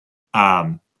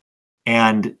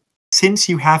 And since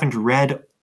you haven't read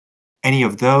any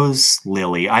of those,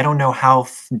 Lily, I don't know how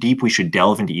deep we should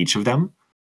delve into each of them.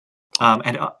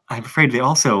 And I'm afraid a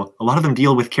lot of them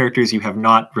deal with characters you have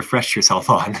not refreshed yourself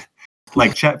on.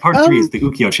 Like part 3 is the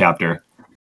Ukyo chapter.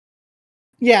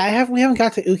 Yeah, we haven't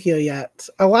got to Ukyo yet.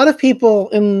 A lot of people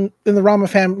in the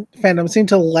Ranma fandom seem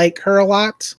to like her a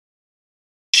lot.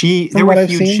 There were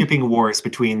huge shipping wars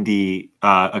between the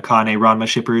Akane Ranma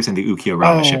shippers and the Ukyo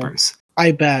Ranma shippers.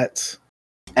 I bet.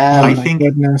 I think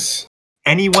goodness.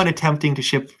 Anyone attempting to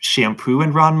ship Shampoo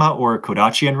and Ranma or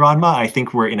Kodachi and Ranma, I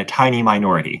think we're in a tiny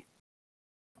minority.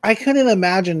 I couldn't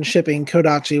imagine shipping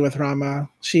Kodachi with Ranma.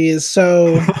 She is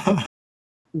so...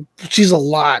 she's a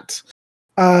lot.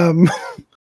 But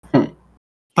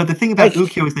the thing about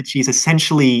Ukyo is that she's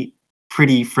essentially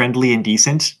pretty friendly and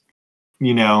decent,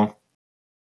 you know,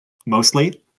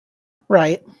 mostly.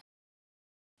 Right.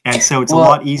 And so it's a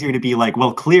lot easier to be like,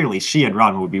 well, clearly she and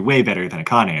Ranma would be way better than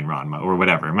Akane and Ranma, or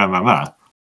whatever.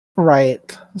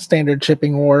 Right. Standard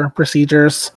shipping war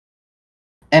procedures.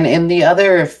 And in the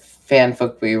other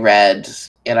fanfic we read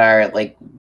in our like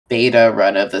beta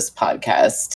run of this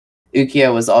podcast,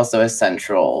 Ukiyo was also a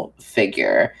central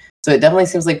figure. So it definitely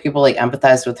seems like people like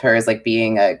empathize with her as like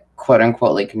being a quote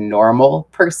unquote like normal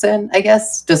person, I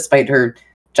guess, despite her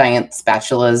giant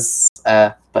spatulas.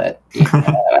 But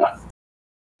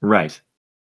Right.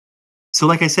 So,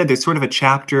 like I said, there's sort of a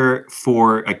chapter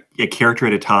for a character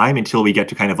at a time until we get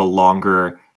to kind of a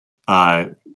longer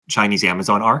Chinese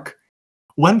Amazon arc.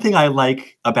 One thing I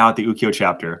like about the Ukiyo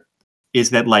chapter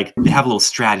is that like they have a little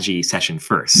strategy session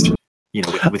first,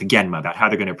 with Genma about how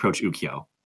they're going to approach Ukiyo.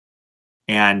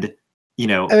 And,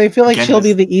 And I feel like she'll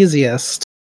be the easiest.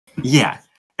 Yeah.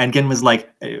 And Genma's like,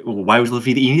 why would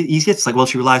she be the easiest? It's like, well,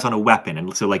 she relies on a weapon.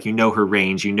 And so like, her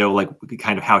range, like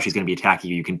kind of how she's going to be attacking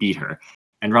you. You can beat her.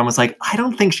 And Ranma's like, I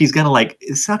don't think she's going to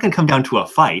it's not going to come down to a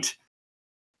fight.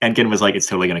 And Genma's like, it's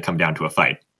totally going to come down to a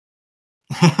fight.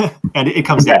 And it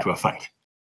comes down to a fight.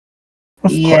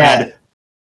 Yeah.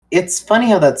 It's funny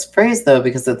how that's phrased though,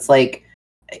 because it's like,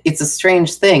 it's a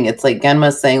strange thing. It's like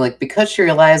Genma saying like, because she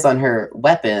relies on her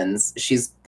weapons,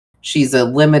 she's a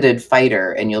limited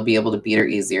fighter and you'll be able to beat her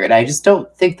easier. And I just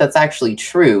don't think that's actually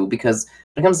true, because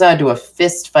when it comes down to a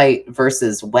fist fight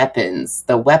versus weapons,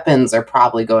 the weapons are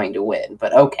probably going to win,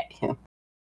 but okay.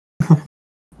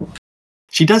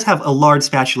 She does have a large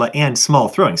spatula and small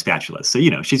throwing spatulas. So,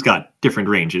 she's got different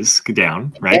ranges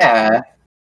down, right? Yeah.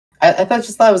 I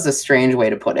just thought it was a strange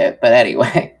way to put it, but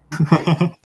anyway.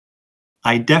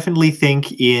 I definitely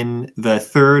think in the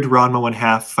third Ranma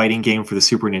 1/2 fighting game for the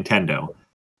Super Nintendo,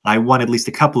 I won at least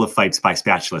a couple of fights by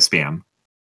spatula spam.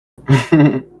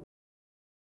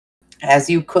 As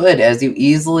you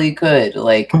easily could.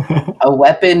 Like, a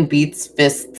weapon beats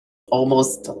fists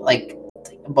almost, like,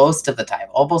 most of the time.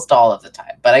 Almost all of the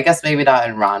time. But I guess maybe not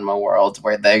in Ranma world,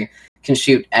 where they can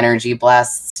shoot energy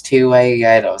blasts too. I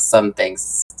know, some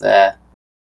things.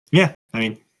 Yeah, I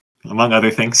mean, among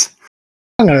other things.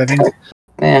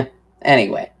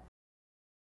 Anyway.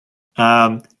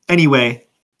 Anyway,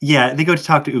 yeah, they go to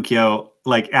talk to Ukiyo,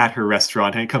 like, at her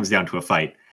restaurant, and it comes down to a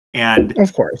fight. And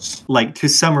of course, like, to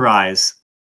summarize,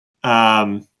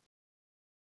 well,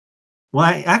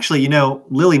 actually,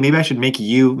 Lily, maybe I should make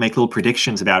you make little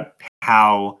predictions about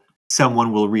how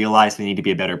someone will realize they need to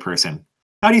be a better person.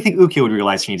 How do you think Ukiyo would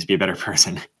realize she needs to be a better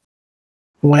person?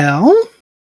 Well,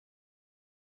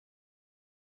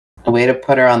 a way to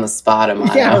put her on the spot,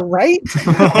 Amano. Yeah, right?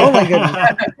 Oh my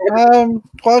goodness.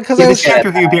 Well, because I was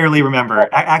character you barely remember.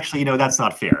 Actually, that's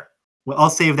not fair. Well, I'll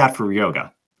save that for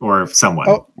Ryoga or someone.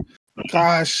 Oh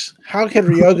gosh, how could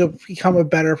Ryoga become a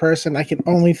better person? I can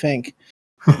only think.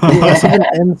 Less of an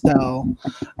incel.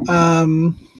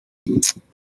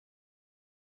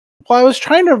 Well, I was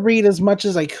trying to read as much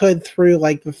as I could through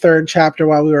like the third chapter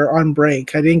while we were on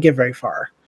break. I didn't get very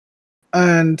far,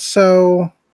 and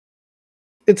so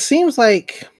it seems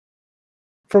like,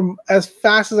 from as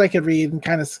fast as I could read and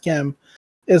kind of skim,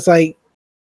 is like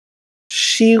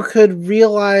she could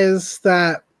realize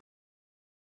that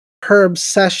her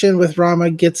obsession with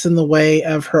Ranma gets in the way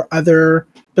of her other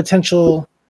potential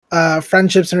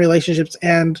friendships and relationships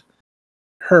and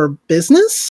her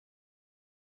business.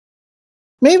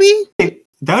 Maybe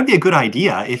that would be a good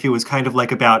idea if it was kind of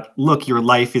like about, look, your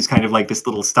life is kind of like this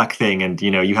little stuck thing, and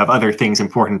you have other things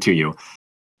important to you.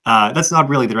 That's not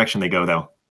really the direction they go, though.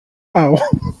 Oh.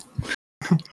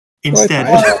 Instead,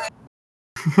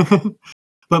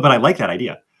 but I like that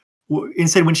idea.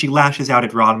 Instead, when she lashes out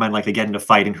at Ranma and like they get in a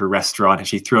fight in her restaurant and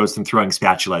she throws them throwing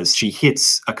spatulas, she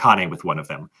hits Akane with one of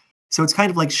them. So it's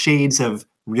kind of like shades of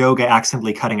Ryoga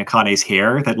accidentally cutting Akane's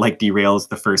hair that like derails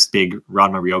the first big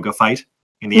Ranma Ryoga fight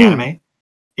in the anime,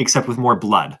 except with more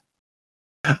blood.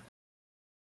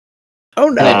 Oh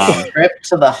no! And a trip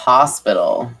to the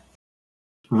hospital.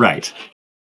 Right.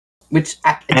 Which,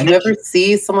 did you ever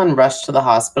see someone rush to the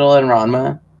hospital in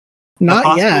Ranma?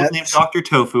 Not yet. His name's Dr.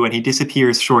 Tofu, and he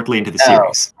disappears shortly into the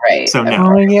series. Right. So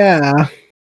no. Oh yeah.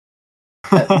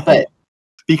 But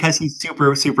because he's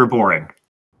super, super boring.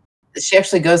 She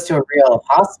actually goes to a real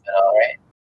hospital,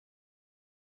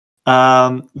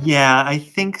 right? Yeah, I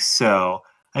think so.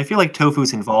 I feel like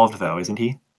Tofu's involved, though, isn't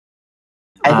he?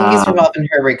 I think he's involved in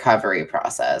her recovery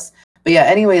process. But yeah,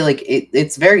 anyway, like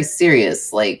it's very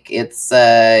serious. Like it's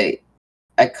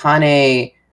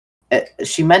Akane.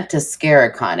 She meant to scare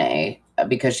Akane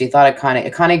because she thought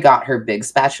Akane got her big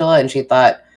spatula, and she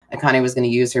thought Akane was going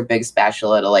to use her big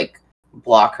spatula to like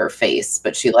block her face,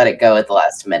 but she let it go at the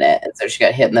last minute, and so she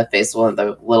got hit in the face with one of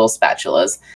the little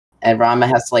spatulas. And Ranma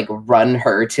has to like run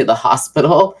her to the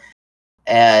hospital,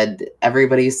 and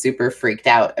everybody's super freaked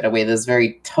out in a way that's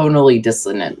very tonally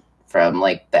dissonant from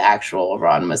like the actual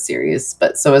Ranma series,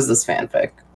 but so is this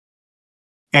fanfic.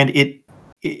 And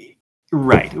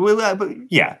Right. Well, but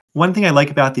yeah. One thing I like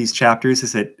about these chapters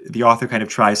is that the author kind of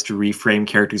tries to reframe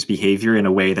characters' behavior in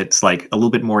a way that's like a little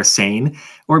bit more sane,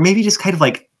 or maybe just kind of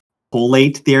like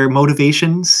collate their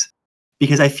motivations.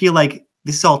 Because I feel like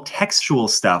this is all textual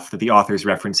stuff that the author is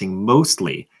referencing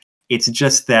mostly. It's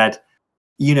just that,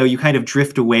 you kind of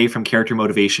drift away from character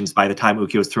motivations by the time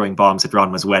Ukyo's throwing bombs at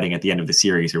Ranma's wedding at the end of the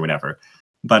series or whatever.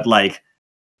 But like,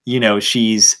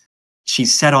 she's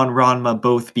set on Ranma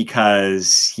both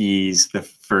because he's the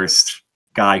first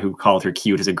guy who called her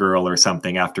cute as a girl or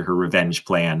something after her revenge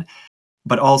plan,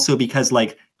 but also because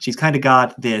like she's kind of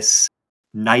got this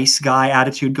nice guy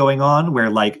attitude going on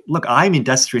where like, look, I'm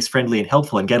industrious, friendly, and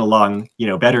helpful and get along,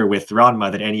 better with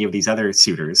Ranma than any of these other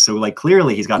suitors. So like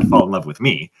clearly he's got to fall in love with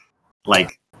me.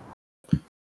 Like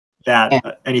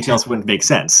that anything else wouldn't make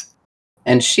sense.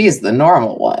 And she's the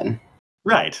normal one.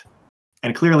 Right.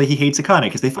 And clearly he hates Akane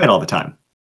because they fight all the time.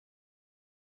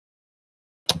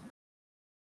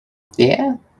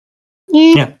 Yeah.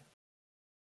 Yeah.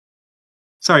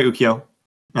 Sorry, Ukyo.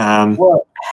 Well,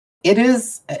 it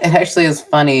actually is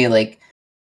funny. Like,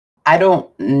 I don't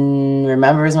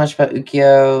remember as much about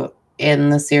Ukyo in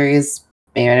the series.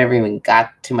 Maybe I never even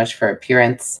got too much for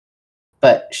appearance.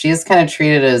 But she is kind of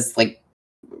treated as, like,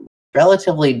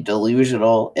 relatively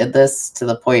delusional in this to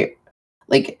the point,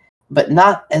 like, but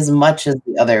not as much as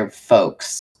the other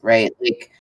folks, right?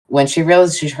 Like, when she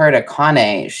realizes she's hurt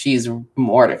Akane, she's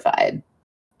mortified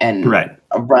and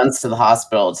runs to the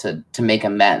hospital to make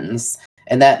amends.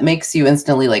 And that makes you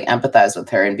instantly, like, empathize with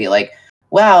her and be like,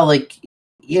 wow, like,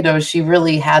 she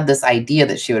really had this idea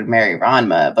that she would marry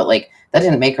Ranma, but, like, that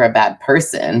didn't make her a bad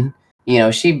person.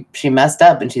 She messed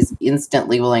up and she's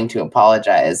instantly willing to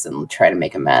apologize and try to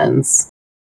make amends.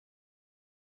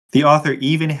 The author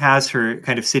even has her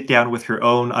kind of sit down with her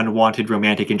own unwanted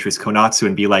romantic interest, Konatsu,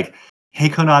 and be like, hey,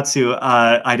 Konatsu,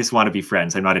 I just want to be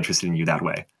friends. I'm not interested in you that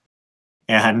way.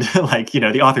 And, like,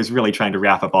 the author's really trying to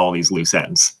wrap up all these loose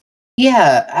ends.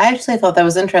 Yeah, I actually thought that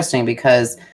was interesting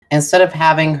because instead of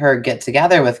having her get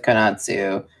together with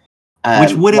Konatsu...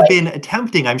 which would have been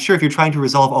tempting, I'm sure, if you're trying to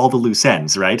resolve all the loose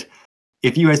ends, right?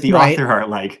 If you as the author are,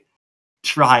 like,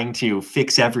 trying to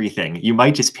fix everything, you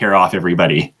might just pair off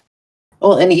everybody.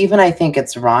 Well, and even I think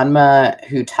it's Ranma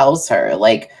who tells her,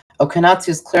 like, oh,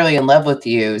 Konatsu's clearly in love with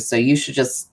you, so you should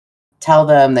just tell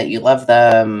them that you love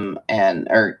them,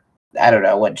 or I don't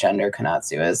know what gender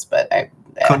Konatsu is, but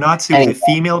Konatsu is a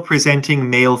female-presenting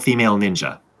male-female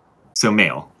ninja. So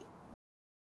male.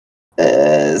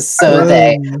 So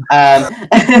they...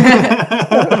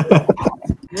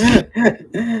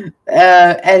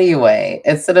 anyway,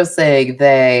 instead of saying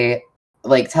they,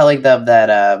 like, telling them that,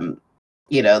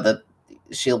 that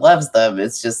she loves them,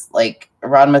 it's just like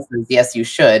Ranma says, yes, you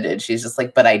should, and she's just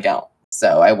like, but I don't,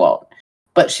 so I won't.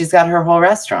 But she's got her whole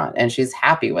restaurant and she's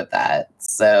happy with that,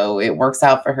 so it works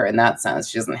out for her in that sense.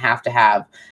 She doesn't have to have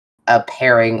a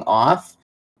pairing off.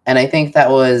 And I think that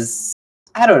was,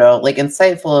 I don't know, like,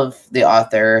 insightful of the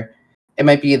author. It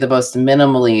might be the most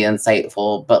minimally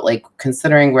insightful, but, like,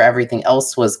 considering where everything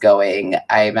else was going,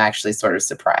 I'm actually sort of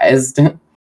surprised.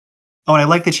 Oh, and I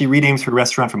like that she renames her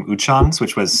restaurant from Uchan's,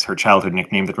 which was her childhood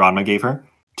nickname that Ranma gave her,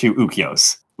 to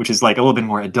Ukyo's, which is like a little bit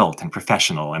more adult and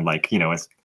professional and like,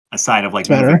 a sign of like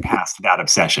moving past that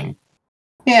obsession.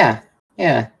 Yeah.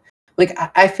 Like,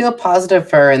 I feel positive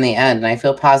for her in the end, and I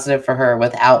feel positive for her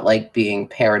without like being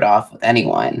paired off with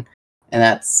anyone. And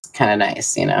that's kind of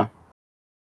nice,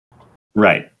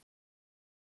 Right.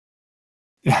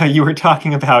 You were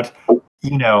talking about,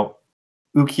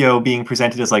 Ukyo being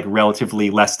presented as like relatively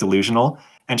less delusional,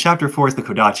 and chapter 4 is the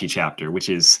Kodachi chapter, which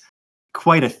is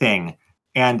quite a thing.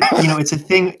 And it's a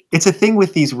thing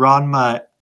with these Ranma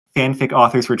fanfic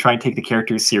authors who are trying to take the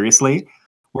characters seriously,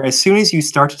 where as soon as you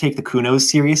start to take the Kunos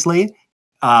seriously,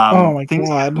 things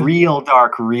get real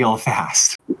dark real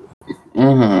fast.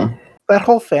 Mm-hmm. That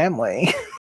whole family.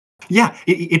 Yeah,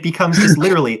 it becomes just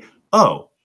literally, oh,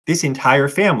 this entire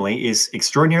family is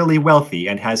extraordinarily wealthy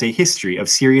and has a history of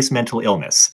serious mental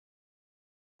illness.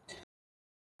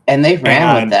 And they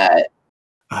ran with that.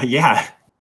 Yeah.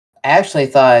 I actually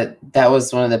thought that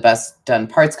was one of the best done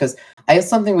parts, because I guess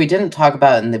something we didn't talk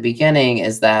about in the beginning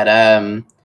is that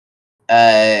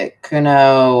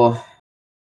Kuno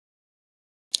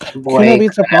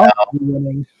beats up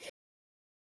Ranma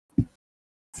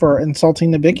for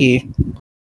insulting Nabiki.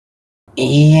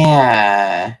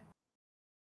 Yeah.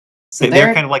 So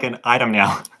they're kind of like an item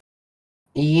now.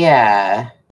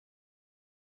 Yeah.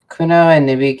 Kuno and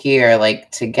Nabiki are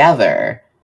like together,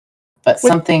 but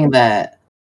something that...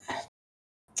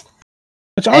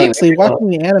 Which honestly, watching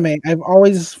the anime, I've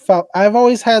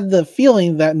always had the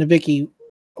feeling that Nabiki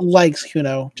likes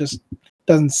Kuno, just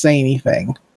doesn't say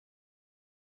anything.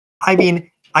 I mean,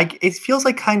 it feels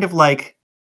like kind of like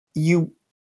you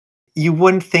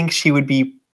wouldn't think she would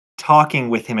be talking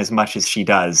with him as much as she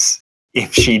does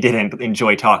if she didn't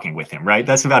enjoy talking with him, right?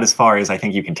 That's about as far as I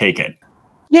think you can take it.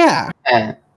 Yeah.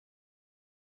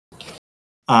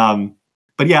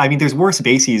 But yeah, I mean, there's worse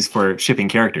bases for shipping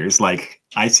characters. Like,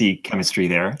 I see chemistry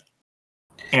there.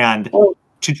 And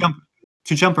to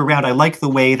jump around, I like the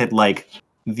way that like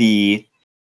the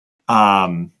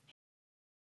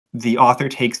author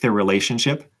takes their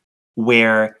relationship,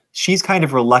 where she's kind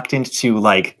of reluctant to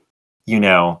like, you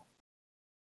know,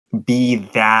 be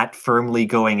that firmly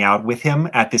going out with him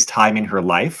at this time in her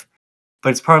life. But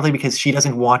it's partly because she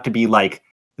doesn't want to be like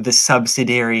the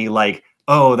subsidiary, like,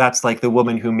 oh, that's like the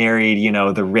woman who married, you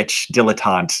know, the rich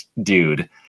dilettante dude.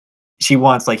 She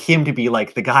wants like him to be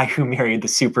like the guy who married the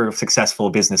super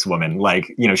successful businesswoman.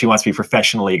 Like, you know, she wants to be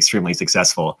professionally extremely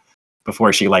successful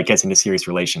before she like gets into a serious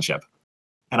relationship.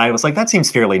 And I was like, that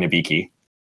seems fairly Nabiki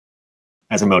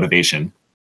as a motivation.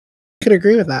 Could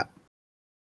agree with that.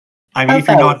 I mean, if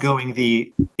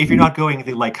you're not going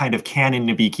the like kind of canon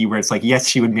Nabiki where it's like, yes,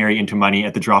 she would marry into money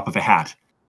at the drop of a hat,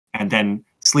 and then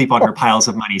sleep on her piles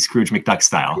of money, Scrooge McDuck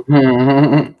style.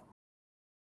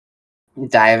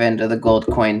 Dive into the gold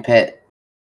coin pit.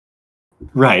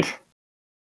 Right.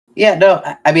 Yeah, no,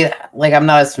 I mean, like, I'm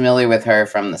not as familiar with her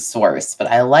from the source, but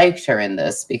I liked her in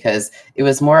this because it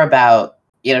was more about,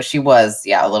 you know, she was,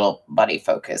 a little buddy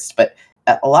focused, but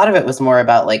a lot of it was more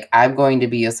about, like, I'm going to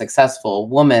be a successful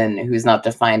woman who's not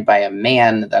defined by a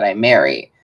man that I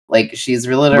marry. Like, she's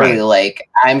literally like,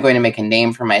 I'm going to make a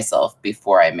name for myself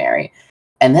before I marry.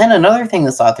 And then another thing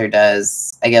this author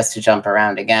does, I guess, to jump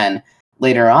around again,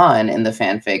 later on in the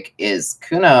fanfic is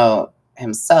Kuno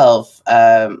himself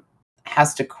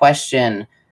has to question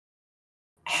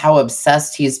how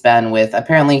obsessed he's been with.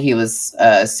 Apparently, he was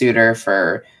a suitor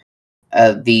for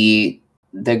the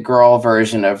girl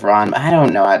version of Ron. I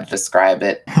don't know how to describe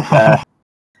it.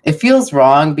 It feels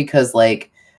wrong because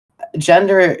like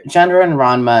gender in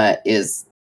Ranma is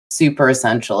super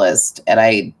essentialist,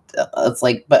 and it's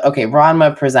like, but okay,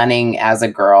 Ranma presenting as a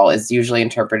girl is usually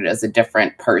interpreted as a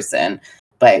different person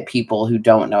by people who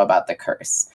don't know about the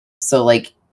curse. So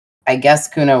like, I guess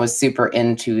Kuno was super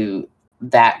into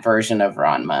that version of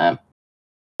Ranma.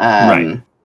 Right.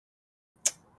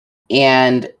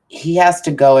 And he has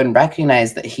to go and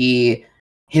recognize that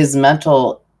his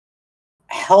mental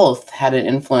health had an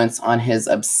influence on his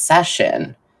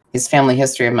obsession. His family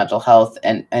history of mental health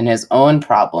and his own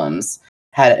problems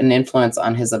had an influence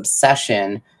on his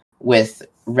obsession with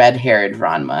red-haired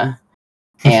Ranma.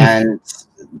 And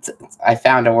I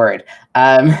found a word.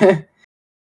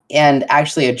 And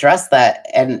actually address that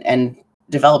and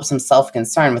develop some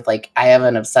self-concern with like, I have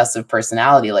an obsessive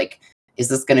personality. Like, is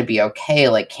this going to be okay?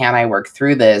 Like, can I work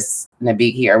through this?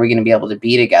 Nabiki, are we going to be able to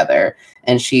be together?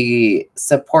 And she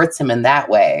supports him in that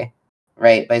way,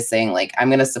 right? By saying like, I'm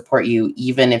going to support you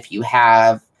even if you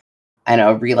have, I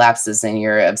know, relapses in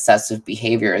your obsessive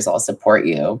behaviors, I'll support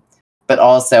you. But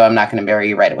also, I'm not going to marry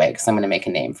you right away because I'm going to make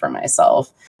a name for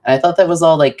myself. And I thought that was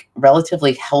all like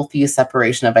relatively healthy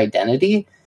separation of identity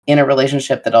in a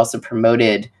relationship that also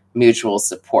promoted mutual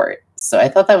support. So I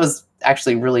thought that was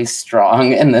actually really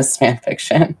strong in this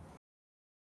fanfiction.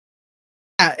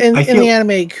 Yeah, in the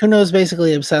anime, Kuno's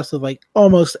basically obsessed with like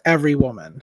almost every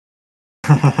woman.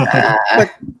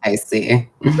 I see.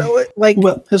 So, like,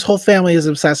 his whole family is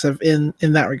obsessive in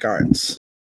that regards.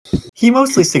 He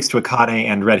mostly sticks to Akane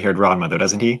and red-haired Ranma, though,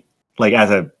 doesn't he? Like as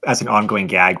an ongoing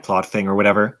gag plot thing or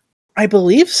whatever. I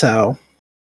believe so.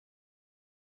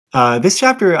 This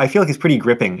chapter I feel like is pretty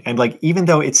gripping, and like even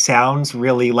though it sounds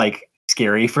really like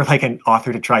scary for like an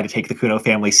author to try to take the Kuno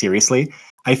family seriously,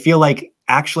 I feel like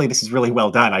actually this is really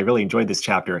well done. I really enjoyed this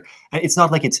chapter. And it's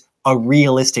not like it's a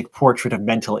realistic portrait of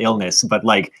mental illness, but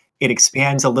like it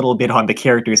expands a little bit on the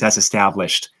characters as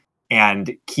established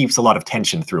and keeps a lot of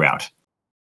tension throughout.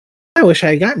 I wish I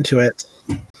had gotten to it.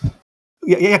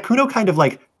 Yeah, Kuno kind of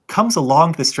like comes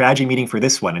along to the strategy meeting for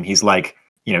this one, and he's like,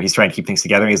 you know, he's trying to keep things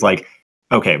together. And he's like,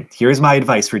 okay, here's my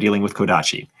advice for dealing with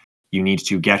Kodachi. You need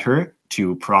to get her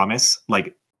to promise,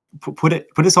 like, put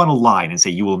this on a line and say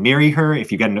you will marry her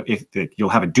if you'll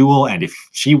have a duel, and if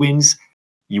she wins,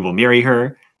 you will marry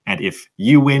her, and if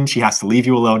you win, she has to leave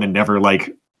you alone and never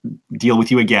like deal with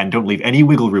you again. Don't leave any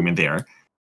wiggle room in there.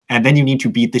 And then you need to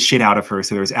beat the shit out of her,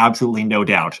 so there's absolutely no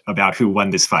doubt about who won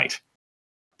this fight.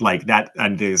 Like that,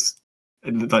 and there's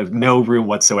like no room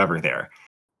whatsoever there.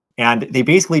 And they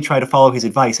basically try to follow his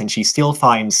advice, and she still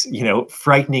finds, you know,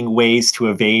 frightening ways to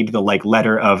evade the like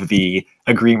letter of the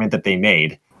agreement that they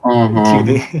made. To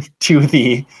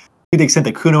the extent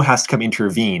that Kuno has to come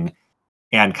intervene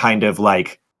and kind of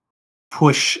like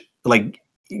push, like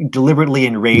deliberately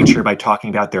enrage her by talking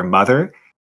about their mother.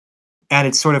 And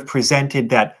it's sort of presented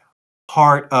that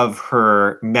part of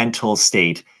her mental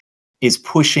state is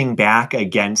pushing back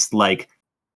against like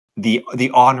the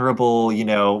honorable,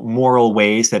 moral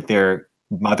ways that their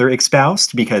mother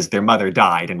espoused, because their mother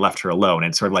died and left her alone,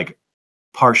 and sort of like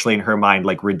partially in her mind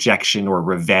like rejection or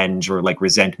revenge or like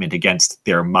resentment against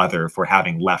their mother for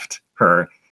having left her,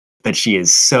 that she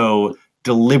is so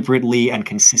deliberately and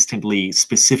consistently,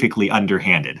 specifically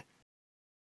underhanded.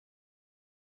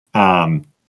 And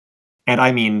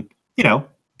I mean,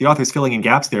 the author's filling in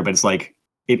gaps there, but it's like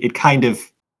it kind of,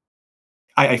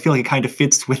 I feel like it kind of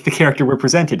fits with the character we're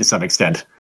presented to some extent.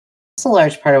 It's a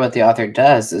large part of what the author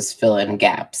does is fill in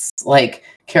gaps. Like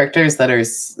characters that are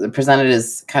presented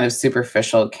as kind of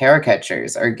superficial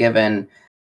caricatures are given,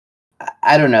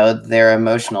 I don't know, their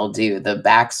emotional due, the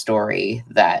backstory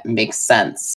that makes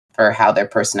sense for how their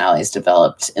personalities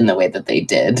developed in the way that they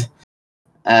did.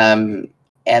 And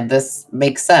this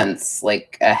makes sense.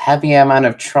 Like a heavy amount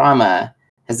of trauma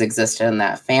has existed in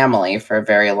that family for a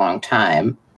very long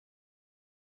time.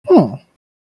 Yeah.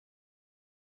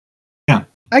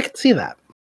 I can see that.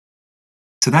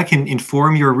 So that can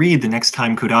inform your read the next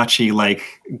time Kodachi like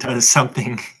does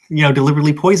something,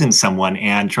 deliberately poisons someone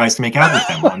and tries to make out with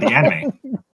them on the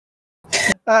anime.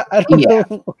 I don't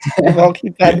know. I'll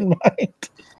keep that in mind.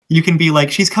 You can be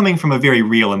like, she's coming from a very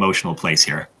real emotional place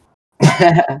here.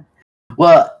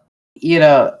 Well,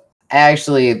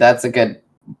 actually, that's a good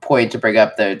point to bring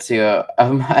up though too.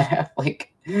 Like,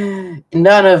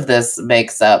 none of this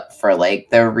makes up for like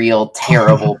the real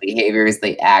terrible behaviors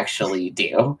they actually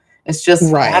do. It's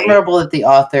just admirable that the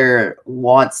author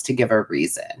wants to give a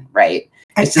reason, right?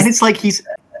 It's like he's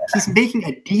making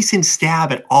a decent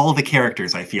stab at all the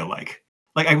characters, I feel like.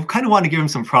 Like, I kind of want to give him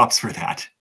some props for that.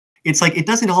 It's like, it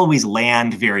doesn't always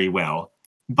land very well,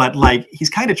 but like,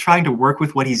 he's kind of trying to work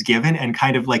with what he's given and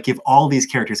kind of like give all these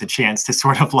characters a chance to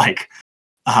sort of like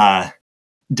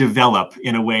develop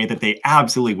in a way that they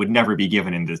absolutely would never be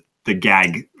given in the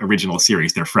gag original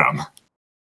series they're from.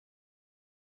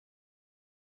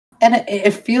 And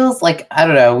it feels like, I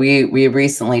don't know, we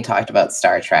recently talked about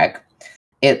Star Trek.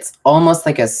 It's almost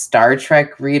like a Star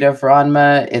Trek read of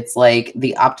Ranma. It's like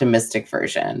the optimistic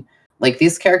version. Like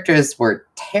these characters were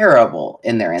terrible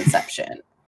in their inception.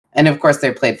 And of course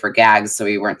they're played for gags, so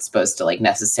we weren't supposed to like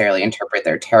necessarily interpret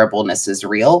their terribleness as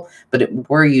real. But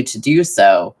were you to do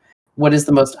so, what is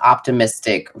the most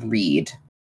optimistic read?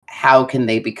 How can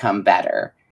they become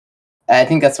better? I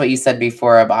think that's what you said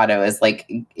before, Amato, is like,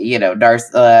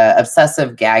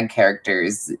 obsessive gag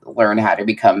characters learn how to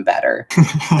become better.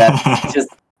 That's just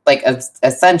like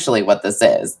essentially what this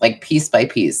is. Like piece by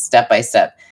piece, step by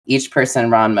step, each person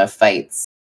Ranma fights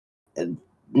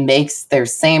makes their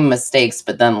same mistakes,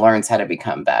 but then learns how to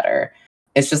become better.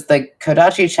 It's just the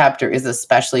Kodachi chapter is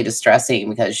especially distressing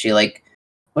because she like,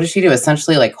 what does she do?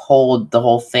 Essentially like hold the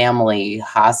whole family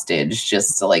hostage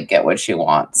just to like get what she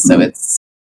wants. So it's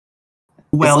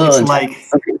like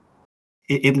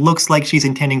it looks like she's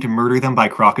intending to murder them by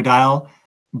crocodile,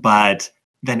 but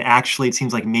then actually it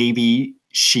seems like maybe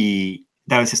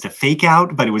that was just a fake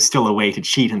out, but it was still a way to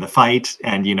cheat in the fight,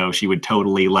 and she would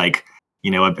totally like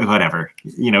whatever.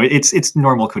 It's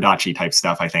normal Kodachi type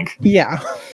stuff, I think. Yeah.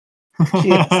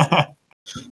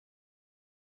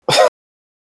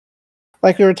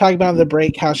 Like we were talking about in the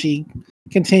break, how she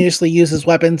continuously uses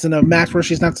weapons in a match where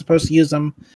she's not supposed to use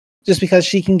them, just because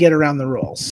she can get around the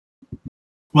rules.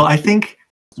 Well, I think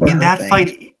in that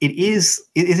fight,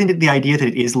 isn't it the idea that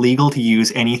it is legal to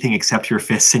use anything except your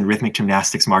fists in rhythmic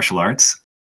gymnastics martial arts?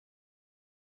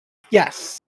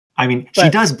 Yes. I mean, she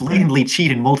does blatantly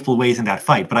cheat in multiple ways in that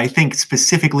fight, but I think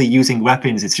specifically using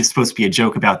weapons, it's just supposed to be a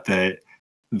joke about the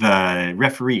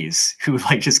referees who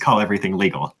like just call everything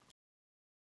legal.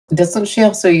 Doesn't she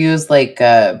also use like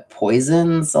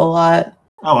poisons a lot?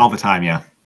 Oh, all the time, yeah.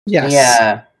 Yes.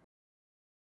 Yeah.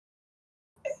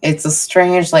 It's a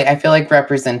strange, like, I feel like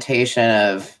representation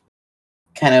of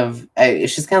kind of,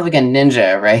 she's kind of like a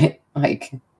ninja, right?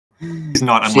 Like, she's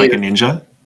not unlike a ninja.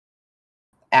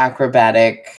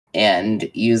 Acrobatic and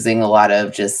using a lot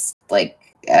of just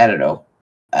like, I don't know,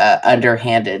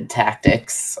 underhanded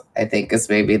tactics, I think is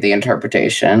maybe the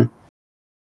interpretation.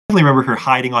 I definitely remember her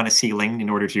hiding on a ceiling in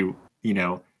order to,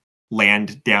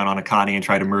 land down on Akane and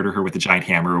try to murder her with a giant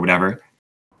hammer or whatever.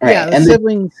 Right. Yeah,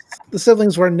 the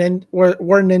siblings were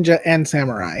ninja and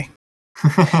samurai. In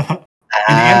the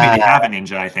anime, they have a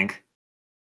ninja, I think.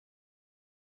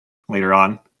 Later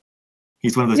on,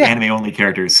 he's one of those anime-only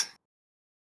characters.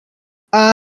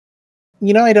 I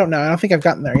don't know. I don't think I've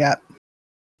gotten there yet.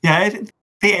 Yeah,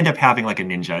 they end up having like a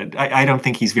ninja. I don't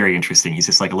think he's very interesting. He's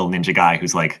just like a little ninja guy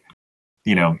who's like,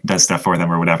 does stuff for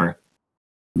them or whatever.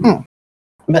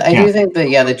 But I do think that,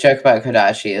 the joke about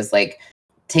Kodachi is like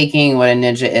taking what a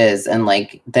ninja is and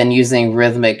like then using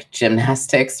rhythmic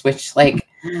gymnastics, which like,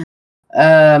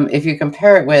 if you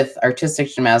compare it with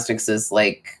artistic gymnastics, is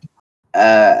like,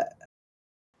 I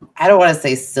don't want to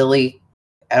say silly.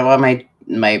 I don't want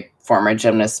my former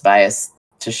gymnast bias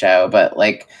to show, but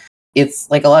like, it's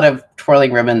like a lot of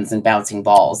twirling ribbons and bouncing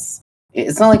balls.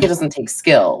 It's not like it doesn't take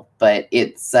skill, but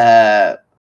it's more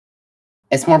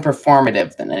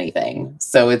performative than anything.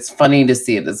 So it's funny to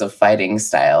see it as a fighting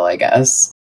style, I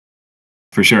guess.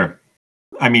 For sure.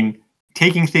 I mean,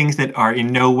 taking things that are in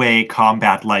no way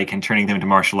combat-like and turning them into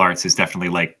martial arts is definitely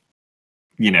like,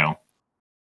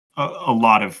 a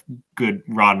lot of good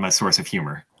Ranma source of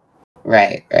humor.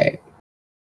 Right.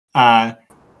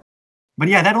 But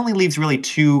yeah, that only leaves really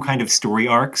two kind of story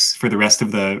arcs for the rest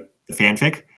of the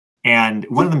fanfic. And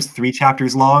one of them's 3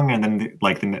 chapters long, and then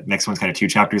the next one's kind of 2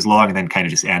 chapters long, and then kind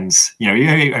of just ends.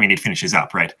 It finishes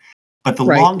up, right? But the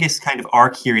longest kind of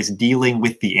arc here is dealing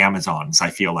with the Amazons, I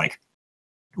feel like,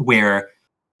 where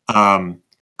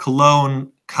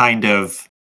Cologne kind of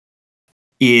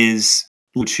is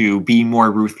to be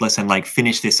more ruthless and like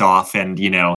finish this off, and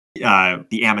the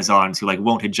Amazons who like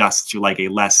won't adjust to like a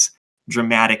less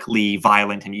dramatically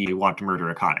violent and you want to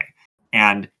murder Akane.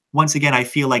 And once again, I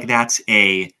feel like that's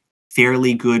a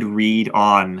fairly good read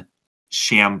on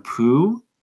Shampoo,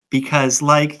 because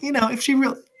like, if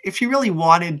she really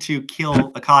wanted to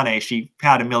kill Akane, she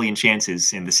had a million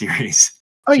chances in the series.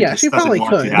 Oh yeah, she probably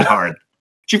could. To that hard.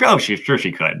 Sure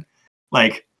she could.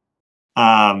 Like,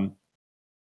 but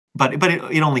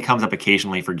it only comes up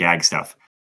occasionally for gag stuff.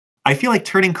 I feel like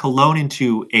turning Cologne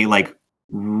into a like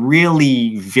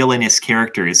really villainous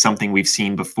character is something we've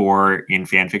seen before in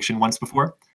fanfiction once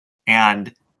before,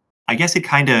 and I guess it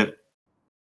kind of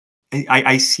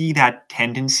I see that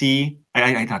tendency.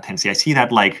 Not tendency. I see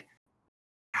that like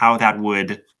how that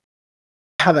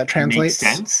translates.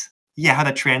 Make sense. Yeah, how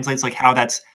that translates. Like how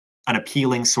that's an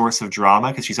appealing source of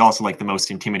drama, because she's also like the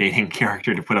most intimidating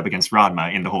character to put up against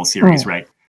Ranma in the whole series, right?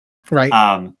 Right.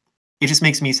 It just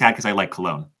makes me sad because I like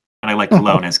Cologne, and I like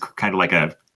Cologne as kind of like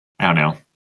a, I don't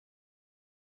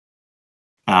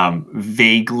know,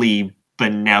 vaguely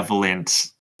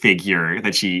benevolent figure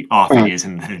that she often is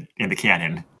in the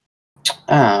canon.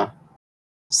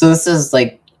 So this is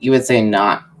like, you would say,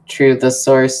 not true to the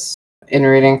source in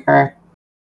reading her?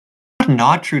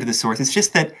 Not true to the source. It's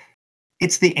just that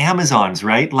it's the Amazons,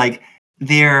 right? Like,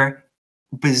 they're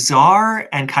bizarre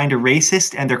and kind of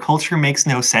racist, and their culture makes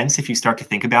no sense if you start to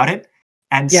think about it.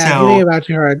 And anything about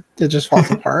her, it just falls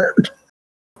apart.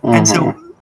 And so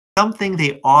something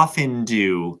they often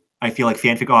do, I feel like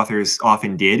fanfic authors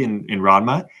often did in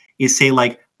Ranma, is say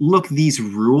like, look, these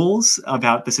rules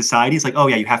about the society is like, oh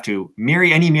yeah, you have to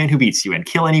marry any man who beats you and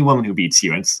kill any woman who beats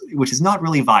you, which is not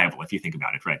really viable if you think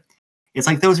about it, right? It's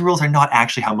like those rules are not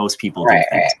actually how most people do things.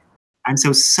 Right. And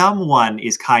so someone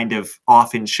is kind of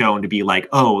often shown to be like,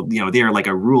 oh, they're like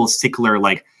a rule stickler,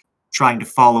 like trying to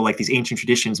follow like these ancient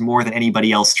traditions more than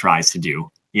anybody else tries to do,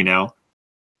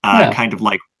 kind of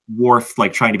like Worf,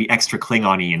 like trying to be extra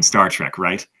Klingon-y in Star Trek,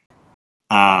 right?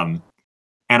 And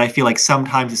I feel like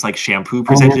sometimes it's like Shampoo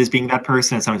presented as being that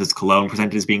person, and sometimes it's Cologne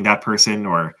presented as being that person,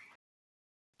 or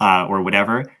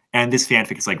whatever. And this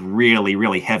fanfic is like really,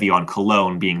 really heavy on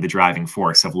Cologne being the driving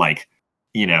force of like,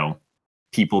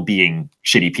 people being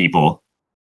shitty people.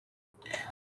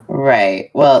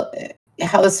 Right. Well,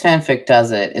 how this fanfic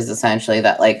does it is essentially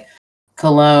that like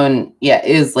Cologne,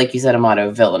 is, like you said,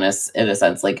 Amato, villainous in a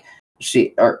sense. Like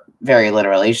or very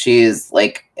literally, she's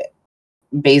like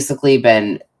basically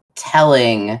been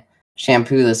telling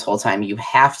Shampoo this whole time, you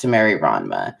have to marry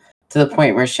Ranma, to the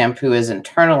point where Shampoo has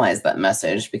internalized that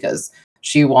message because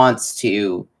she wants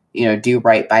to, do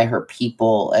right by her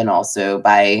people and also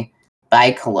by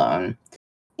Cologne.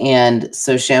 And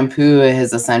so Shampoo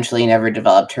has essentially never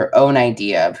developed her own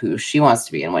idea of who she wants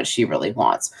to be and what she really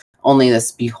wants. Only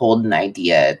this beholden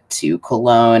idea to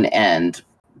Cologne and,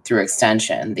 through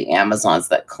extension, the Amazons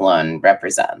that Cologne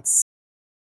represents.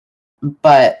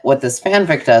 But what this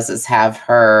fanfic does is have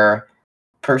her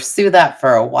pursue that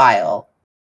for a while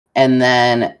and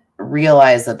then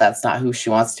realize that that's not who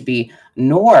she wants to be,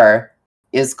 nor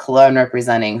is Cologne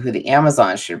representing who the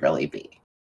Amazons should really be.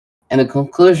 And the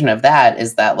conclusion of that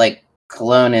is that, like,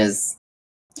 Cologne is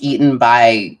eaten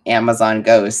by Amazon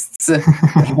ghosts,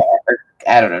 or,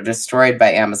 I don't know, destroyed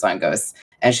by Amazon ghosts,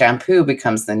 and Shampoo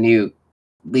becomes the new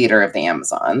leader of the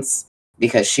Amazons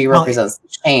because she represents the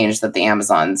change that the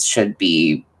Amazons should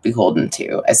be beholden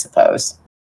to, I suppose.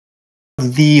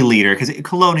 the leader, because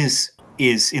Cologne is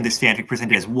in this fanfic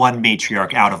presented as one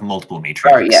matriarch out of multiple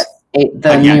matriarchs. Oh yes,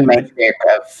 the new matriarch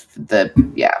of the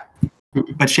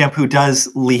But Shampoo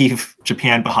does leave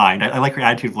Japan behind. I like her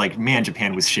attitude of like, man,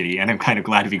 Japan was shitty, and I'm kind of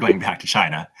glad to be going back to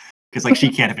China because like she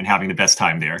can't have been having the best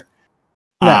time there.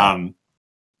 No.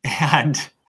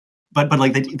 But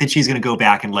like that she's going to go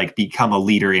back and like become a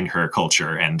leader in her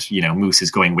culture, and Moose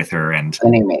is going with her, and the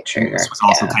new matriarch Moose was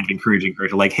also kind of encouraging her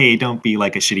to like, hey, don't be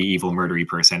like a shitty, evil, murdery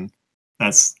person.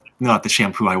 That's not the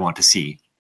Shampoo I want to see.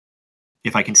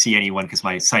 If I can see anyone because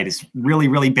my sight is really,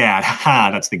 really bad,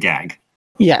 haha, that's the gag.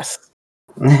 Yes.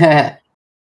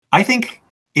 I think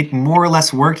it more or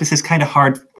less worked. It's just kind of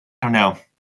hard. I don't know.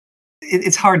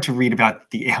 It's hard to read about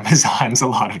the Amazons a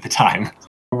lot of the time.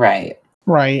 Right.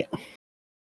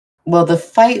 Well, the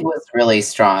fight was really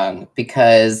strong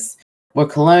because what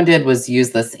Cologne did was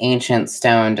use this ancient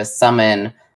stone to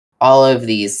summon all of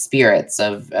these spirits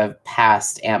of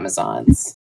past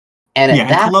Amazons. And and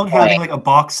Cologne having like a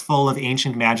box full of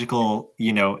ancient magical,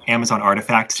 Amazon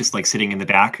artifacts just like sitting in the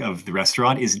back of the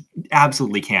restaurant is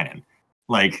absolutely canon.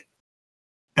 Like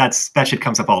that shit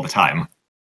comes up all the time.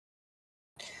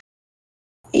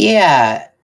 Yeah,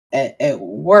 it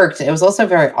worked. It was also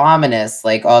very ominous,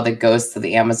 like all the ghosts of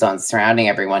the Amazons surrounding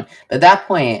everyone. But at that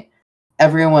point,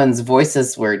 everyone's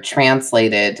voices were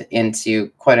translated into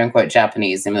quote unquote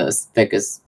Japanese, and this book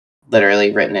is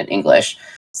literally written in English.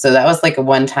 So that was like a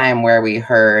one time where we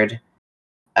heard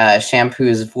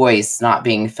Shampoo's voice not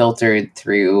being filtered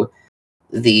through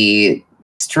the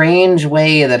strange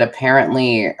way that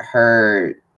apparently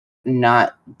her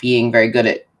not being very good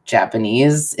at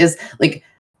Japanese is like,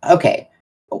 okay,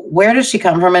 where does she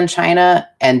come from in China?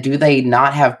 And do they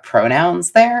not have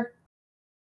pronouns there?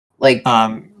 Like,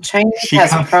 Chinese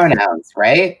has pronouns,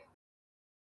 right?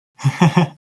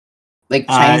 Like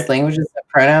Chinese languages have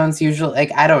pronouns usually.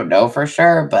 Like, I don't know for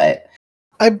sure, but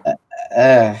I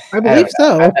believe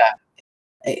so.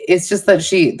 It's just that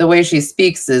the way she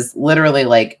speaks is literally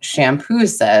like Shampoo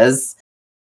says,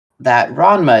 that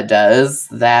Ranma does,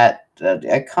 that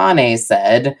Akane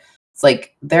said. It's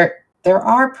like there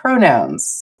are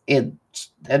pronouns in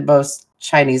most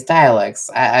Chinese dialects.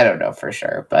 I don't know for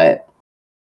sure, but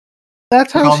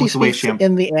that's how she speaks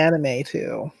in the anime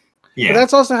too. Yeah, but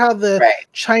that's also how the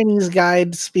Chinese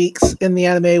guide speaks in the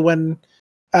anime when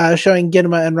showing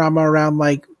Ginma and Ranma around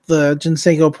like the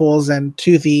Jinsengo pools and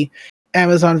Toothy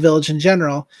Amazon village in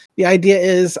general. The idea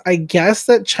is, I guess,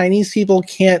 that Chinese people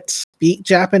can't speak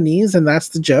Japanese, and that's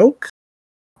the joke.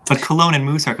 But Cologne and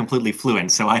Moose are completely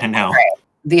fluent, so I don't know. Right.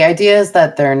 The idea is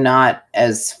that they're not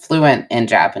as fluent in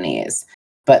Japanese,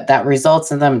 but that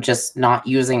results in them just not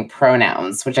using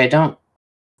pronouns, which I don't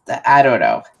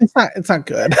know. It's not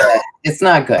good. It's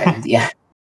not good. Yeah.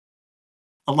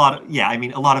 A lot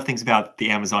of things about the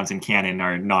Amazons in canon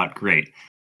are not great.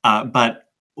 But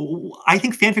I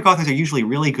think fanfic authors are usually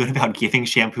really good about giving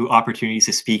Shampoo opportunities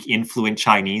to speak in fluent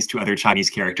Chinese to other Chinese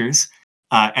characters,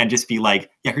 and just be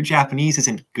like, yeah, her Japanese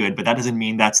isn't good, but that doesn't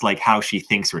mean that's like how she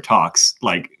thinks or talks,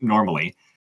 like normally.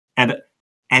 And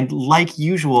like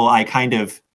usual, I kind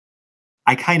of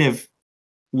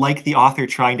like the author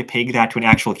trying to peg that to an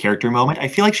actual character moment. I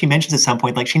feel like she mentions at some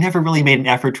point, like, she never really made an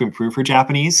effort to improve her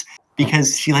Japanese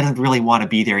because she doesn't really want to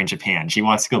be there in Japan. She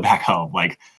wants to go back home.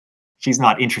 Like, she's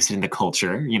not interested in the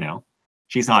culture,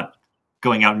 She's not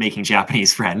going out and making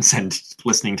Japanese friends and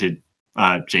listening to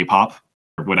J-pop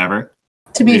or whatever.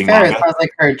 To be fair, it sounds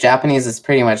like her Japanese is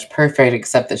pretty much perfect,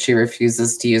 except that she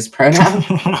refuses to use pronouns.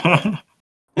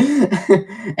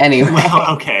 Anyway.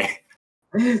 Well, okay.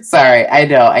 Sorry, I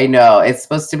know. It's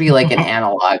supposed to be like an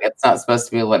analog. It's not supposed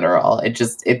to be literal.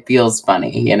 It feels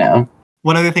funny,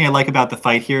 One other thing I like about the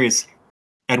fight here is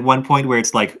at one point where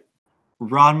it's like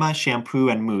Ranma, Shampoo,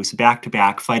 and Moose back to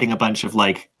back fighting a bunch of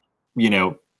like,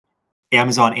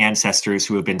 Amazon ancestors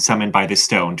who have been summoned by this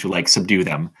stone to like subdue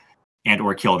them and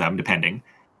or kill them, depending.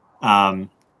 I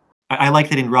like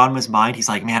that in Ranma's mind, he's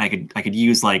like, man, I could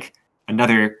use like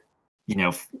another,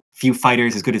 few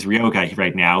fighters as good as Ryoga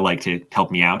right now, like to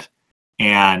help me out.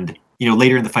 And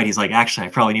later in the fight, he's like, actually, I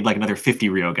probably need like another 50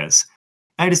 Ryogas.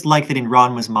 I just like that in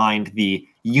Ranma's mind, the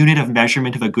unit of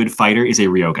measurement of a good fighter is a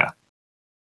Ryoga.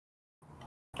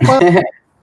 Well,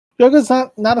 Ryoga's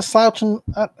not a slouch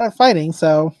at fighting,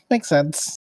 so makes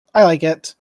sense. I like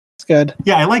it. It's good.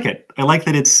 Yeah, I like it. I like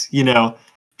that it's,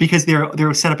 because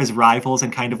they're set up as rivals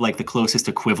and kind of like the closest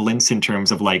equivalents in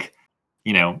terms of like,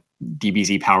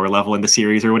 DBZ power level in the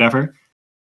series or whatever.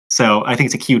 So I think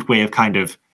it's a cute way of kind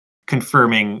of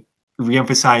confirming,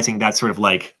 reemphasizing that sort of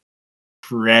like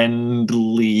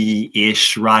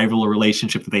friendly-ish rival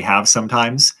relationship that they have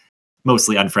sometimes.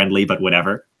 Mostly unfriendly, but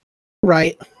whatever.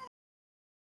 Right.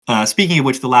 Speaking of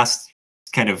which, the last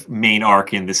kind of main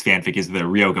arc in this fanfic is the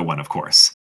Ryoga one, of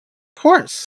course. Of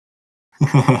course.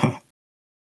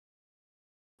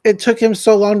 It took him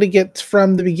so long to get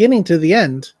from the beginning to the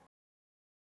end.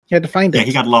 He had to find it. Yeah,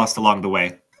 he got lost along the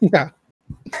way. Yeah.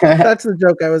 That's the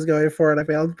joke I was going for and I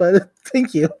failed, but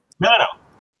thank you. No.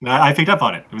 I picked up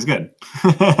on it. It was good.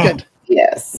 Good.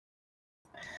 Yes.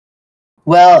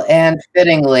 Well, and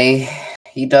fittingly,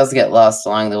 he does get lost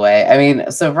along the way. I mean,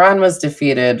 so Ranma's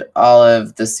defeated all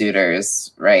of the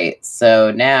suitors, right?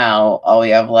 So now all we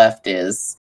have left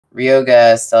is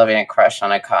Ryoga still having a crush on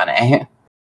Akane.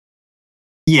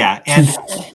 Yeah, and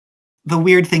the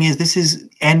weird thing is this is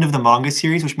end of the manga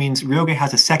series, which means Ryoga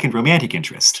has a second romantic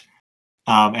interest.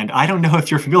 And I don't know if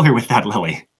you're familiar with that,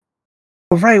 Lily.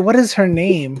 Right, what is her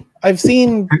name? I've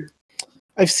seen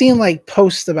like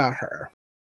posts about her.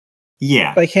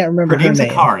 Yeah. But I can't remember her name's name.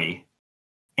 Akari.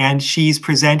 And she's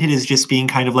presented as just being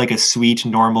kind of like a sweet,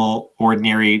 normal,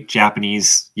 ordinary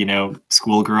Japanese,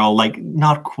 schoolgirl, like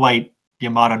not quite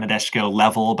Yamato Nadeshiko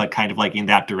level, but kind of like in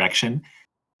that direction.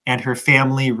 And her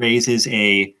family raises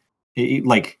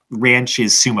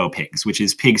ranches sumo pigs, which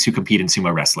is pigs who compete in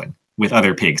sumo wrestling with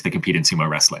other pigs that compete in sumo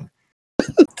wrestling.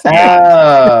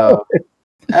 Oh,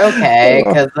 okay,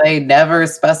 because they never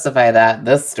specify that in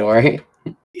this story.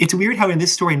 It's weird how in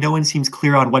this story no one seems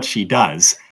clear on what she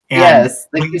does. And yes,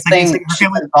 you're saying she's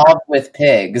involved with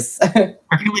pigs. Her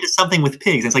family does something with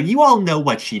pigs. It's like, you all know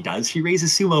what she does. She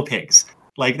raises sumo pigs.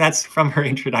 Like, that's from her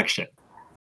introduction.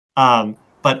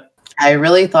 But I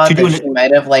really thought that she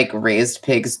might have raised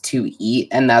pigs to eat,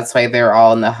 and that's why they're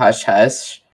all in the hush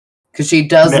hush. Because she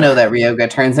does know that Ryoga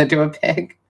turns into a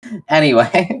pig.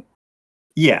 Anyway.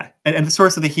 Yeah, and the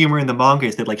source of the humor in the manga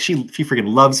is that she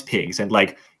freaking loves pigs, and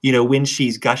when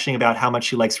she's gushing about how much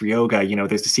she likes Ryoga,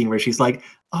 there's a scene where she's like,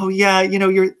 "Oh yeah,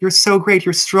 you're so great,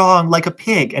 you're strong like a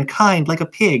pig, and kind like a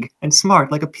pig, and smart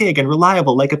like a pig, and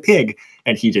reliable like a pig,"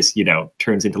 and he just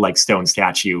turns into stone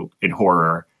statue in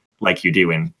horror, like you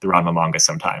do in the Ranma manga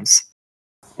sometimes.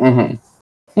 Mm-hmm.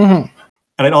 Mm-hmm.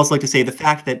 And I'd also like to say the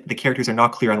fact that the characters are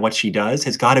not clear on what she does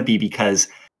has got to be because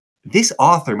this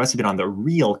author must have been on the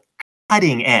real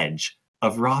cutting edge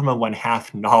of Ranma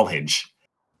 1/2 knowledge,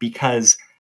 because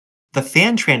the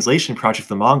fan translation project of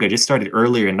the manga just started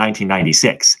earlier in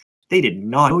 1996. They did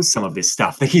not know some of this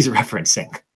stuff that he's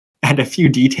referencing, and a few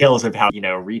details of how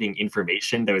reading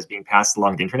information that was being passed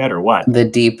along the internet or what. The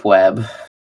deep web.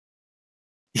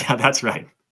 Yeah, that's right.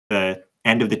 The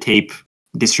end of the tape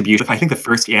distribution. I think the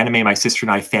first anime my sister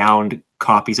and I found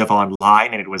copies of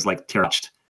online, and it was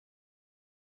touched.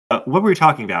 What were we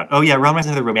talking about? Oh yeah, Ranma has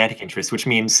another romantic interest, which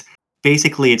means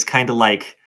basically it's kind of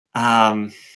like,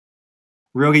 Ryoga,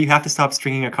 you have to stop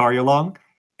stringing Akari along,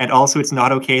 and also it's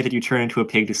not okay that you turn into a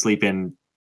pig to sleep in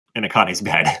Akane's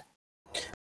bed.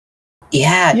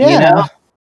 Yeah.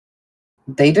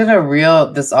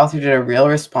 This author did a real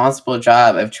responsible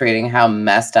job of treating how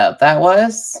messed up that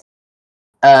was.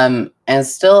 And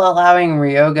still allowing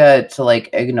Ryoga to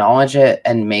acknowledge it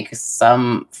and make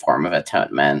some form of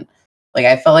atonement.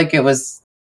 I felt like it was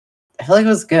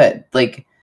good.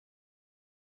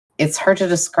 It's hard to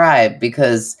describe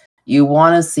because you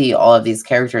want to see all of these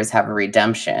characters have a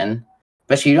redemption,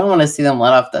 but you don't want to see them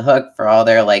let off the hook for all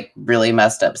their really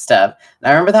messed up stuff. And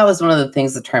I remember that was one of the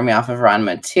things that turned me off of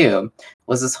Ranma too,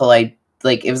 was this whole it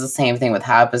was the same thing with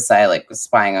Happosai, with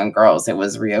spying on girls. It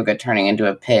was Ryoga turning into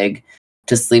a pig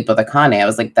to sleep with Akane. I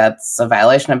was like, that's a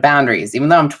violation of boundaries. Even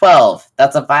though I'm 12,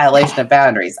 that's a violation of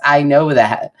boundaries. I know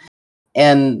that.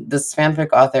 And this fanfic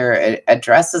author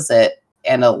addresses it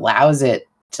and allows it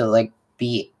to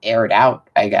be aired out,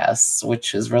 I guess,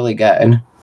 which is really good.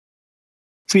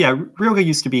 So yeah, Ryoga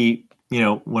used to be,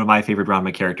 one of my favorite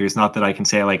Ranma characters. Not that I can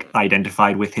say I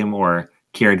identified with him or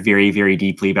cared very, very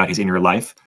deeply about his inner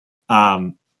life.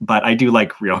 But I do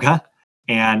like Ryoga.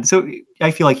 And so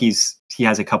I feel like he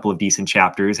has a couple of decent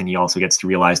chapters, and he also gets to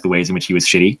realize the ways in which he was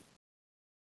shitty.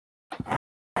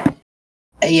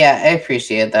 Yeah, I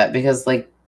appreciate that because,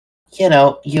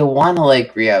 you want to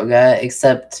like Ryoga,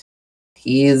 except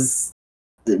he's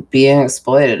being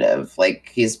exploitative.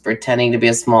 He's pretending to be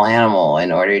a small animal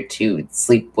in order to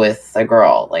sleep with a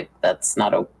girl. That's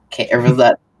not okay. Or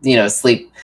that,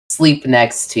 sleep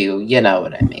next to, you know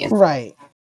what I mean. Right.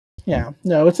 Yeah.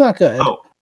 No, it's not good. Oh.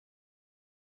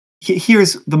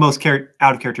 Here's the most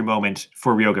out of character moment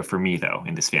for Ryoga for me, though,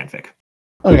 in this fanfic.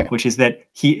 Okay. Which is that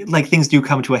he things do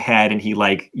come to a head, and he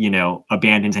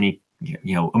abandons any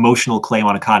emotional claim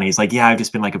on Akane. He's like, yeah, I've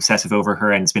just been obsessive over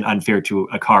her, and it's been unfair to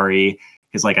Akari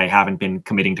because I haven't been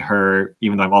committing to her,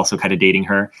 even though I'm also kind of dating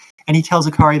her. And he tells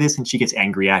Akari this, and she gets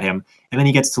angry at him, and then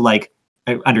he gets to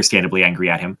understandably angry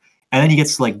at him, And then he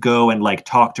gets to like go and like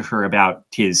talk to her about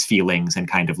his feelings and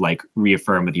kind of like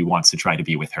reaffirm that he wants to try to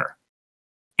be with her.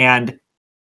 And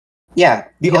Yeah,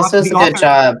 he also does a good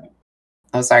job.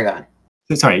 Oh, sorry, go on.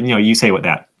 Sorry, you say what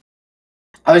that.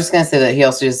 I was just gonna say that he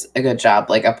also does a good job,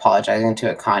 like apologizing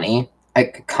to Akane,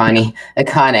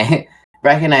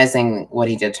 recognizing what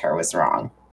he did to her was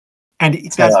wrong. And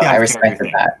so that's the I respected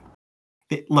thing. that.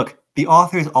 Look, the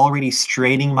author is already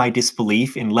straining my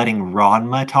disbelief in letting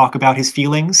Ranma talk about his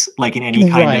feelings, like in any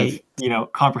kind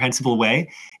of, comprehensible way.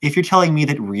 If you're telling me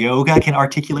that Ryoga can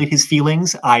articulate his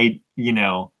feelings, I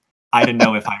don't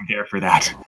know if I'm there for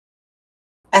that.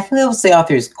 I think that was the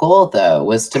author's goal, though,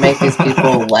 was to make these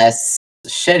people less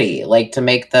shitty, like to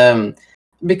make them,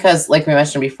 because like we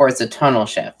mentioned before, it's a tonal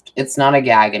shift. It's not a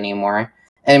gag anymore.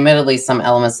 And admittedly, some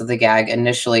elements of the gag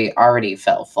initially already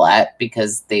fell flat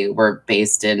because they were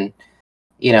based in,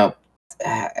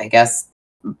 I guess,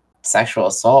 sexual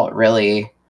assault,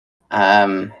 really,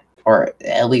 or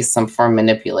at least some form of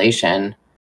manipulation.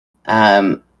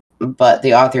 But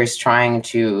the author is trying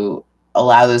to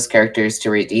allow those characters to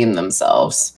redeem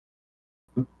themselves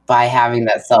by having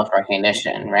that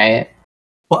self-recognition, right?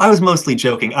 Well, I was mostly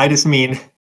joking. I just mean,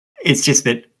 it's just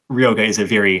that Ryoga is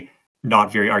a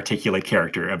not very articulate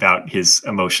character about his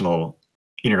emotional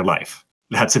inner life.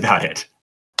 That's about it.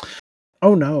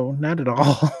 Oh no, not at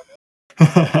all.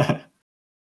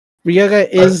 Ryoga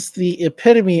is the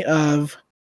epitome of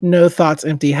no thoughts,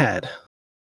 empty head.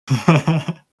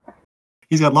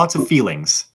 He's got lots of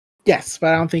feelings. Yes, but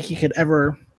I don't think he could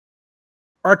ever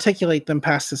articulate them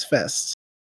past his fists.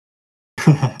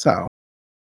 So.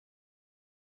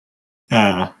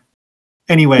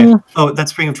 Anyway,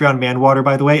 that's Spring of Drowned Man Water,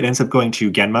 by the way. It ends up going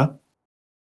to Genma.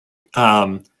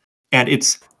 And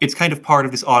it's kind of part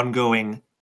of this ongoing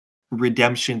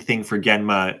redemption thing for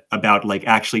Genma about like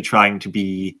actually trying to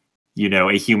be,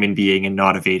 a human being and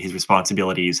not evade his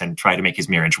responsibilities and try to make his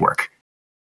marriage work.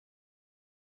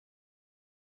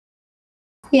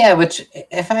 Yeah, which,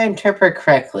 if I interpret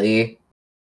correctly,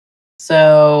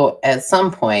 so at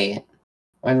some point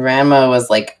when Ranma was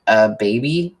like a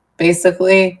baby,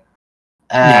 basically,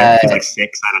 he's like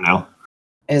 6, I don't know.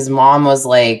 His mom was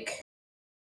like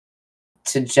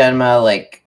to Genma,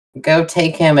 like, go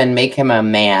take him and make him a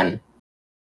man.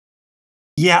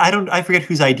 Yeah, I forget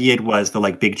whose idea it was, the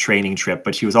like big training trip,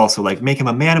 but she was also like, make him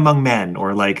a man among men,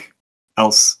 or like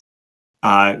else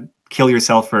kill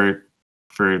yourself for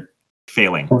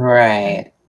failing.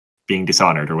 Right. Being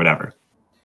dishonored or whatever.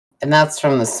 And that's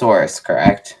from the source,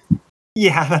 correct?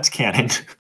 Yeah, that's canon.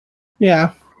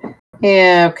 Yeah.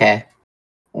 Yeah, okay.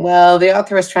 Well, the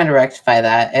author was trying to rectify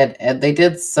that, and they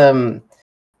did some,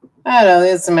 I don't know,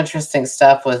 they did some interesting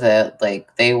stuff with it.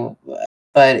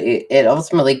 But it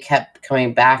ultimately kept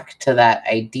coming back to that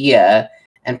idea,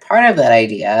 and part of that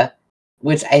idea,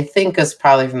 which I think is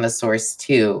probably from the source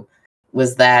too,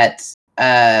 was that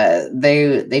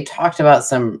they talked about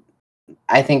some,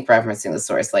 I think referencing the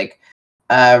source, like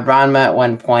Ranma at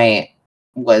one point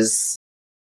was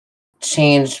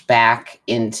changed back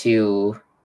into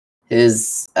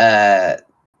his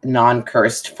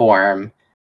non-cursed form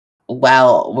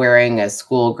while wearing a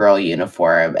schoolgirl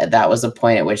uniform. And that was a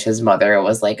point at which his mother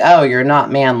was like, oh, you're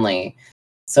not manly.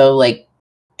 So like,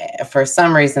 for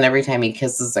some reason, every time he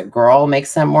kisses a girl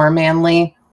makes him more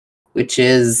manly, which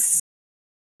is,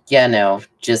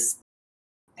 just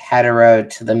hetero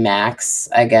to the max,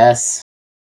 I guess.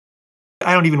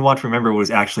 I don't even want to remember what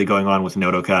was actually going on with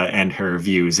Nodoka and her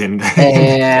views in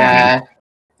Yeah.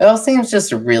 It all seems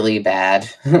just really bad.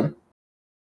 The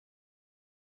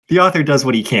author does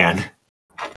what he can.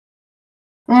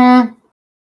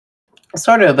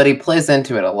 Sort of, but he plays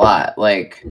into it a lot.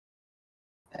 Like,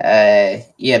 in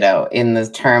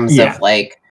the terms of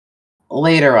like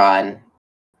later on,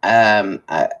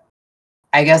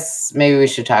 I guess maybe we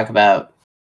should talk about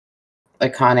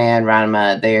Akane and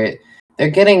Ranma. They're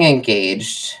getting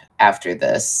engaged after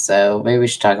this, so maybe we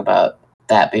should talk about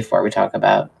that before we talk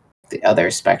about the other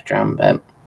spectrum. But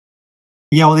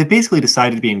yeah, well, they basically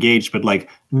decided to be engaged, but like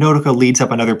Nodoka leads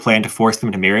up another plan to force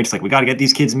them to marry. It's like, we got to get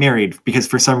these kids married because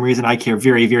for some reason I care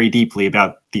very, very deeply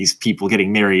about these people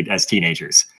getting married as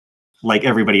teenagers, like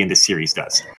everybody in this series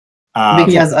does.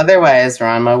 Because otherwise,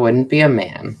 Ranma wouldn't be a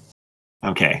man.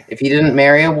 Okay. If he didn't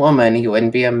marry a woman, he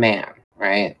wouldn't be a man,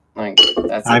 right? Like,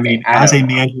 that's. I mean, as a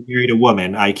man who married a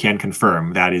woman, I can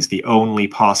confirm that is the only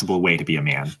possible way to be a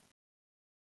man.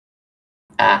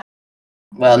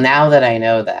 Well, now that I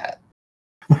know that,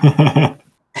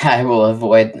 I will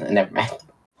avoid. Never mind.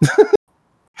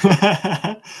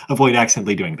 Avoid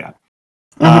accidentally doing that.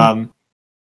 Mm-hmm.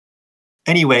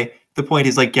 Anyway, the point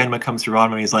is like Genma comes to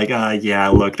Ranma and he's like, yeah,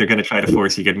 look, they're gonna try to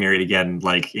force you to get married again,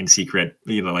 like in secret,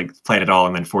 like plan it all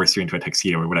and then force you into a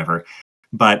tuxedo or whatever.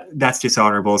 But that's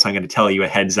dishonorable, so I'm gonna tell you a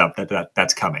heads up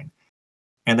that's coming.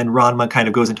 And then Ranma kind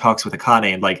of goes and talks with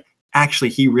Akane and like, actually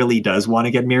he really does want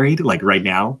to get married, like right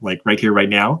now, like right here, right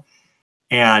now.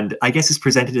 And I guess it's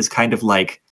presented as kind of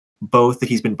like both that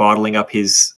he's been bottling up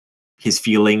his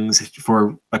feelings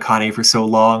for Akane for so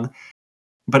long,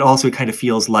 but also it kind of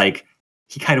feels like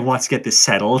he kind of wants to get this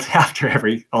settled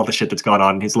after all the shit that's gone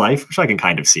on in his life, which I can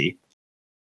kind of see.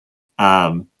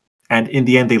 And in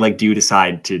the end, they like do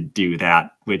decide to do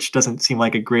that, which doesn't seem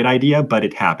like a great idea, but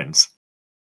it happens.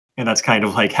 And that's kind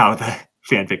of like how the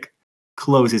fanfic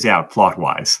closes out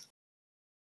plot-wise.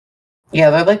 Yeah,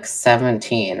 they're like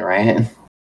 17, right?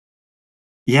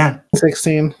 Yeah.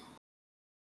 16.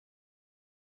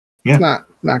 Yeah. It's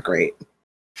not great.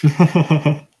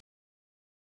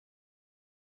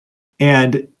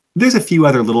 And there's a few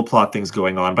other little plot things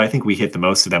going on, but I think we hit the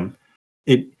most of them.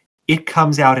 It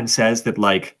comes out and says that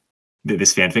like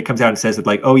this fanfic comes out and says that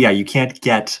like, oh yeah, you can't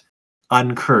get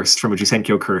uncursed from a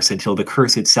Jusenkyo curse until the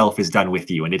curse itself is done with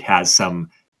you and it has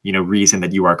some, reason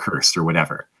that you are cursed or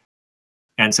whatever.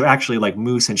 And so actually like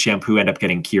Moose and Shampoo end up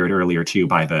getting cured earlier too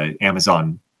by the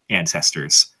Amazon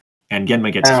ancestors. And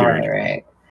Genma gets cured. Right.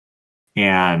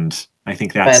 And I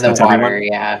think By that's the water, everyone.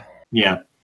 yeah. Yeah.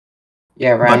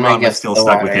 Yeah, But Ranma Ranma's still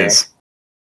stuck with his.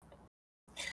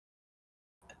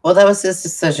 Well, that was his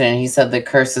decision. He said the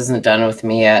curse isn't done with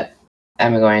me yet.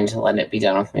 I'm going to let it be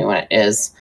done with me when it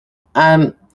is.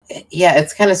 Yeah,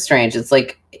 it's kind of strange. It's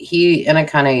like he and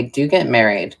Akane do get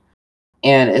married,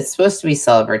 and it's supposed to be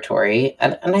celebratory,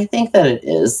 and I think that it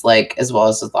is, like, as well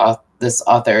as this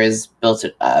author has built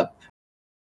it up.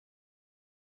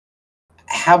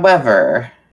 However,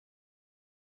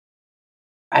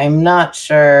 I'm not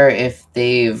sure if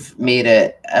they've made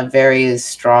it a very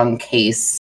strong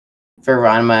case for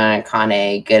Ranma and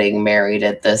Akane getting married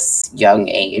at this young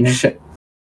age.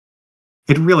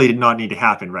 It really did not need to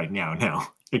happen right now, no.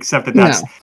 Except that that's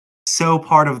so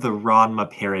part of the Ranma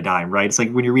paradigm, right? It's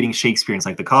like when you're reading Shakespeare, it's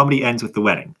like the comedy ends with the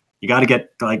wedding. You got to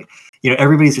get, like,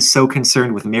 everybody's just so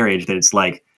concerned with marriage that it's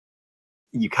like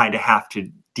you kind of have to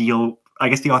deal. I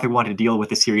guess the author wanted to deal with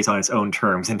the series on its own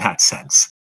terms in that sense.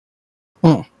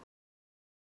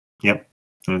 Yep.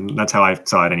 And that's how I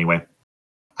saw it anyway.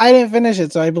 I didn't finish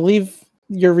it, so I believe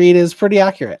your read is pretty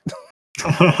accurate.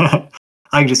 I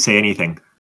can just say anything.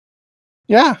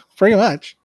 Yeah, pretty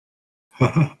much.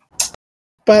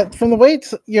 But from the way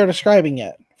you're describing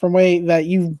it, from the way that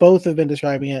you both have been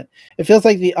describing it, it feels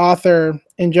like the author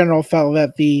in general felt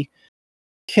that the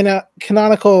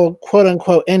canonical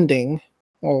quote-unquote ending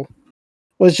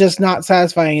was just not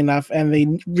satisfying enough, and they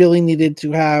really needed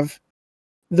to have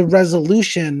the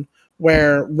resolution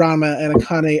where Ranma and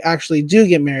Akane actually do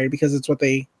get married, because it's what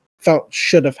they felt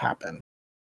should have happened.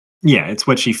 Yeah, it's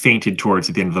what she fainted towards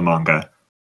at the end of the manga.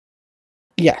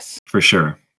 Yes. For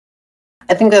sure.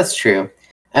 I think that's true.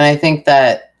 And I think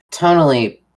that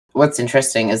tonally, what's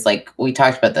interesting is, like, we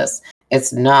talked about this.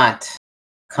 It's not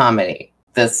comedy.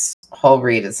 This whole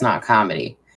read is not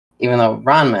comedy, even though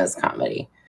Ranma is comedy.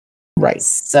 Right.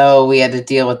 So we had to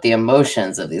deal with the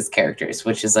emotions of these characters,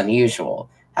 which is unusual.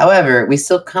 However, we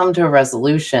still come to a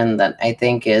resolution that I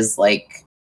think is, like,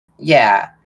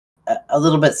 a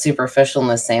little bit superficial in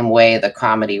the same way the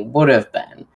comedy would have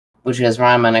been, which is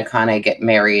Ranma and Akane get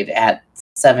married at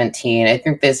 17. I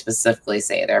think they specifically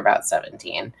say they're about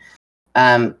 17.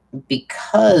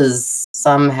 Because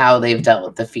somehow they've dealt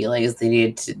with the feelings they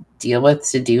needed to deal with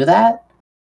to do that.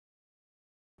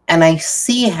 And I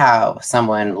see how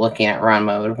someone looking at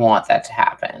Ranma would want that to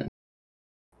happen.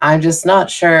 I'm just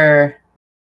not sure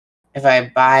if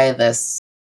I buy this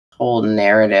whole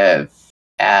narrative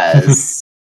as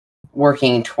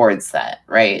working towards that,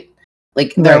 right?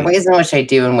 Like, there are ways in which I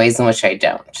do and ways in which I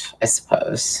don't, I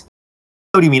suppose.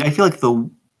 What do you mean? I feel like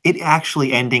it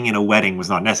actually ending in a wedding was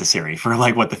not necessary for,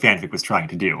 like, what the fanfic was trying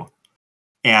to do.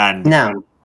 And, no,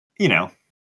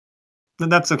 then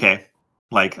that's okay.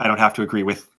 Like, I don't have to agree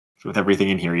with everything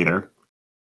in here either.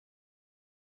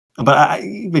 But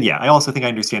yeah, I also think I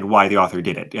understand why the author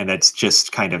did it. And that's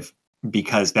just kind of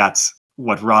because that's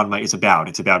what Ranma is about.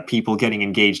 It's about people getting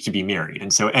engaged to be married.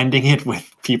 And so ending it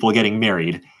with people getting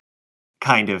married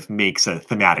kind of makes a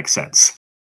thematic sense.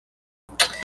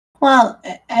 Well,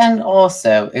 and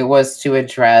also it was to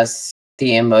address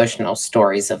the emotional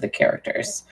stories of the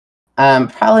characters.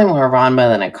 Probably more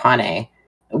Ranma than Akane.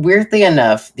 Weirdly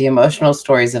enough, the emotional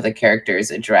stories of the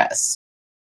characters addressed.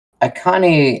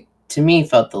 Akane, to me,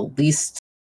 felt the least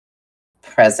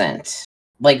present.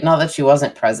 Like, not that she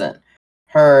wasn't present.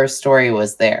 Her story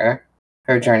was there.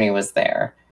 her journey was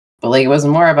there. But like it was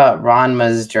more about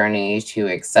Ranma's journey to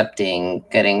accepting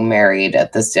getting married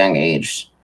at this young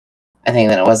age, I think,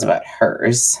 than it was about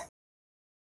hers.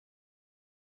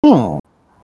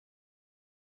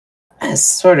 It's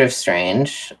sort of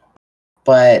strange,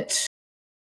 but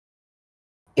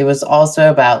it was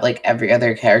also about like every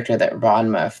other character that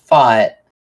Ranma fought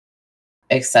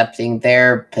accepting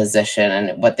their position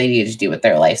and what they needed to do with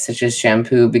their life, such as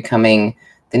Shampoo becoming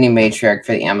the new matriarch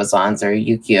for the Amazons, or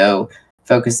Yukio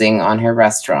focusing on her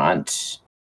restaurant,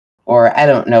 or I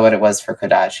don't know what it was for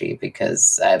Kodachi,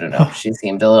 because I don't know, she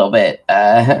seemed a little bit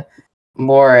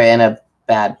more in a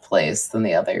bad place than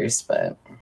the others. But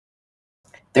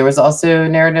there was also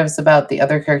narratives about the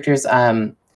other characters.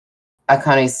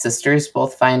 Akane's sisters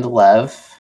both find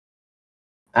love.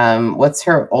 What's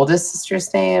her oldest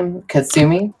sister's name?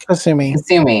 Katsumi?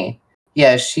 Kasumi.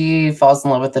 Yeah, she falls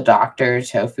in love with the doctor,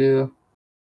 Tofu.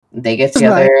 They get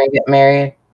together and get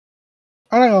married.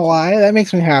 I'm not gonna lie, that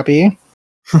makes me happy.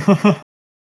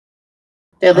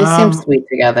 They at least seem sweet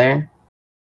together.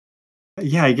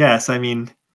 Yeah, I guess. I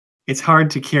mean, it's hard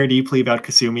to care deeply about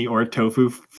Kasumi or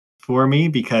Tofu for me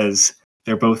because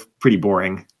they're both pretty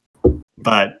boring.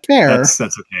 But that's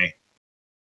okay.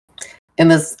 In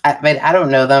this, I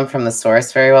don't know them from the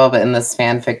source very well, but in this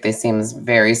fanfic, they seem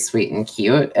very sweet and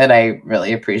cute, and I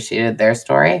really appreciated their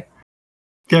story.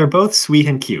 They're both sweet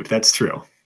and cute, that's true.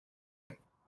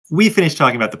 We finished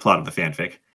talking about the plot of the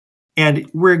fanfic, and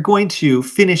we're going to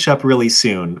finish up really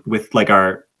soon with like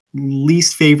our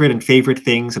least favorite and favorite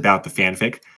things about the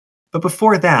fanfic. But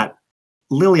before that,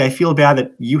 Lily, I feel bad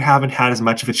that you haven't had as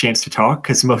much of a chance to talk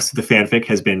because most of the fanfic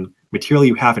has been material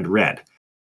you haven't read.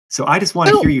 So I just want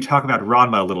to hear you talk about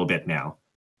Ranma a little bit now.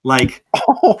 Like,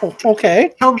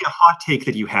 okay. Tell me a hot take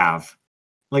that you have,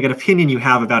 like an opinion you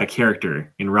have about a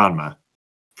character in Ranma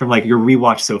from like your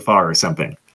rewatch so far or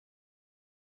something.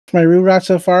 My rewatch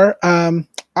so far,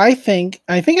 I think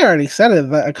I already said it,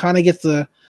 that Akane gets the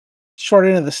short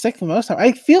end of the stick the most time.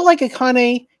 I feel like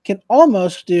Akane can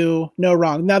almost do no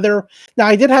wrong. Now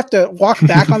I did have to walk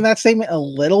back on that statement a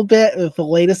little bit with the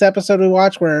latest episode we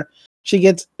watched where she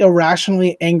gets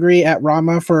irrationally angry at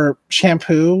Ranma for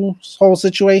Shampoo's whole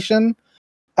situation.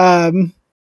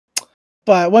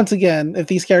 But once again, if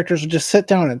these characters would just sit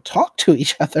down and talk to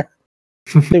each other,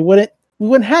 we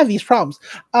wouldn't have these problems.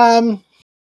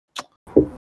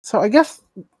 So I guess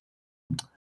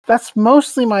that's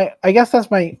mostly my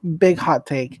big hot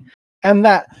take. And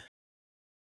that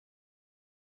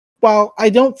while I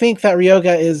don't think that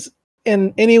Ryoga is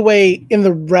in any way in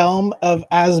the realm of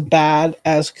as bad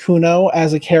as Kuno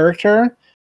as a character,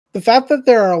 the fact that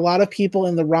there are a lot of people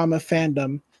in the Ranma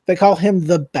fandom that call him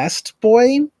the best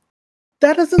boy,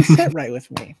 that doesn't sit right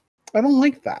with me. I don't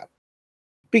like that.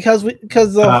 Because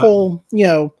the whole,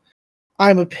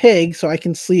 I'm a pig, so I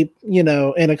can sleep, in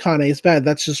Akane's bed.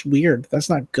 That's just weird. That's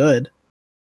not good.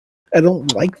 I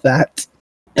don't like that.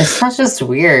 It's not just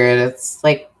weird. It's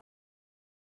like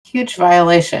huge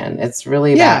violation. It's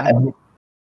really bad.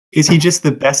 Is he just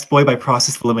the best boy by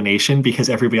process of elimination because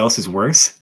everybody else is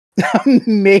worse?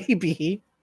 Maybe.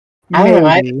 I don't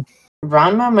know.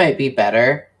 Ranma might be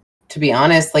better. To be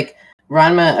honest, like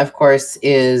Ranma, of course,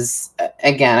 is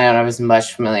again, I don't have as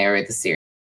much familiar with the series.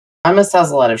 Ranma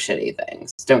says a lot of shitty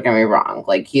things. Don't get me wrong.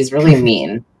 Like he's really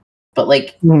mean, but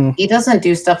like he doesn't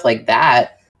do stuff like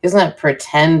that. He doesn't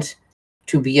pretend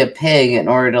to be a pig in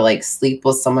order to like sleep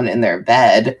with someone in their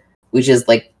bed, which is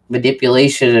like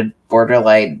manipulation and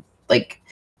borderline. Like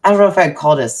I don't know if I'd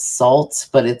call it assault,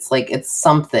 but it's like it's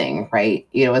something, right?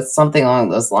 It's something along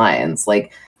those lines.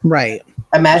 Like right.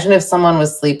 Imagine if someone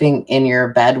was sleeping in your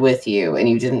bed with you and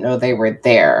you didn't know they were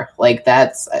there. Like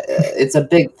it's a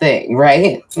big thing,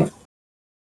 right?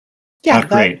 Yeah,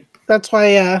 great. That's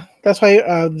why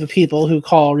the people who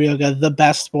call Ryoga the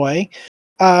best boy,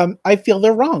 I feel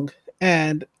they're wrong,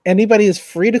 and anybody is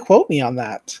free to quote me on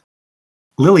that.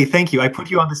 Lily, thank you. I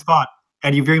put you on the spot,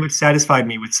 and you very much satisfied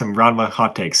me with some Ranma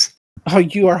hot takes. Oh,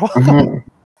 you are welcome.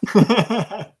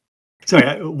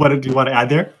 Sorry, what did you want to add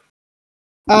there?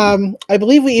 I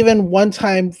believe we even one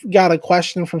time got a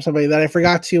question from somebody that I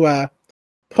forgot to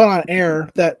put on air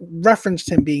that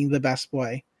referenced him being the best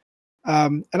boy.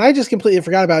 And I just completely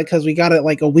forgot about it because we got it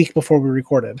like a week before we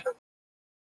recorded.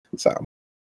 So,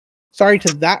 sorry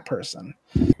to that person.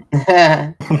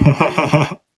 I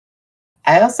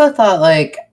also thought,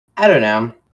 like, I don't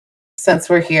know, since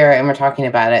we're here and we're talking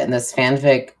about it, and this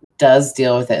fanfic does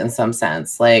deal with it in some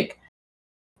sense, like,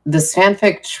 this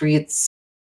fanfic treats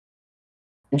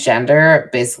gender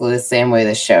basically the same way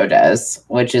the show does,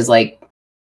 which is like,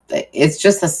 it's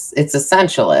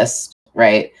essentialist,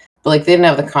 right? But like they didn't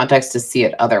have the context to see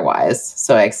it otherwise,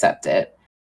 so I accept it.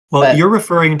 Well, But- you're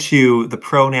referring to the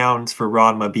pronouns for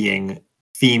Ranma being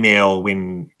female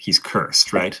when he's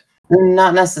cursed, right?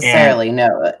 Not necessarily,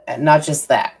 no. Not just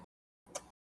that.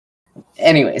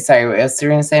 Anyway, sorry, what else were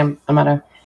you going to say, Amato?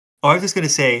 Oh, I was just going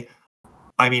to say,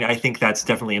 I mean, I think that's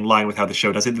definitely in line with how the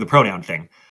show does it, the pronoun thing.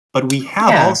 But we have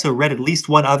Yeah. also read at least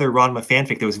one other Ranma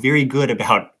fanfic that was very good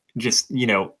about just,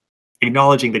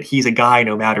 acknowledging that he's a guy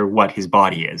no matter what his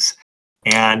body is.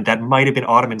 And that might have been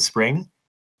Autumn and Spring.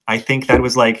 I think that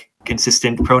was like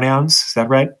consistent pronouns. Is that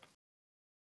right?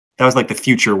 That was like the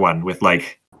future one with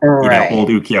like, Right. old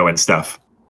Ukyo and stuff.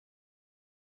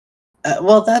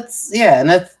 Well, and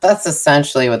that's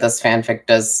essentially what this fanfic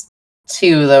does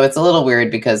too. Though it's a little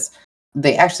weird because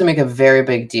they actually make a very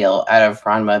big deal out of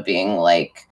Ranma being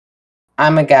like,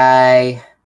 "I'm a guy,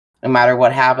 no matter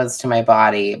what happens to my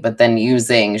body," but then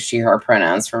using she/her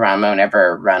pronouns for Ranma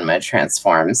whenever Ranma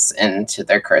transforms into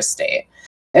their cursed state.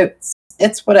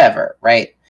 It's whatever,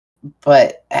 right?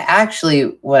 But actually,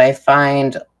 what I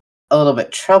find a little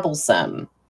bit troublesome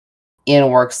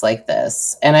in works like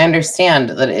this, and I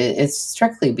understand that it's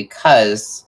strictly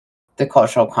because the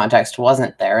cultural context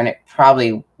wasn't there, and it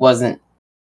probably wasn't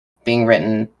being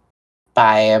written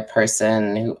by a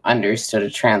person who understood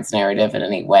a trans narrative in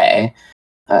any way.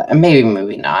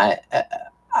 Maybe not.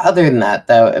 Other than that,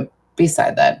 though,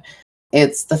 beside that,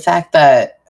 it's the fact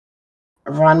that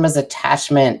Ranma's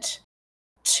attachment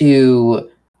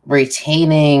to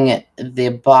retaining the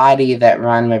body that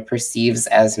Ranma perceives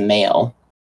as male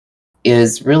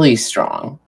is really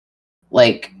strong.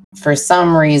 Like, for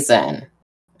some reason,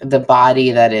 the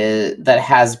body that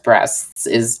has breasts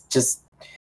is just,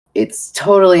 it's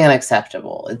totally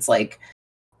unacceptable. It's like,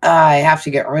 I have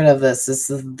to get rid of this. This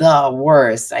is the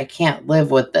worst. I can't live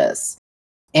with this.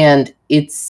 And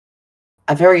it's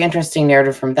a very interesting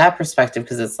narrative from that perspective,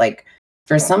 because it's like,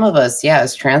 for some of us, yeah,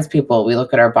 as trans people, we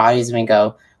look at our bodies and we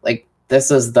go, like, this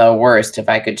is the worst. If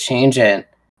I could change it,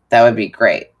 that would be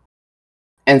great.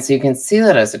 And so you can see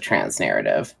that as a trans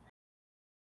narrative.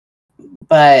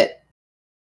 But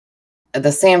at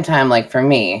the same time, like for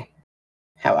me,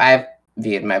 how I've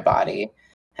viewed my body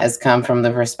has come from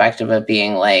the perspective of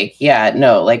being like, yeah,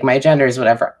 no, like my gender is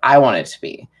whatever I want it to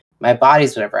be. My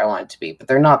body's whatever I want it to be, but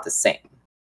they're not the same.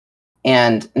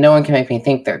 And no one can make me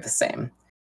think they're the same.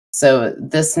 So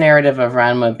this narrative of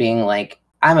Ranma being like,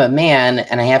 I'm a man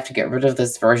and I have to get rid of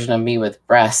this version of me with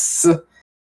breasts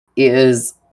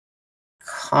is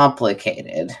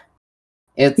complicated.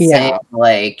 It's saying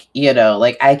like,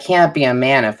 like I can't be a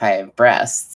man if I have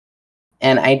breasts.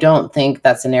 And I don't think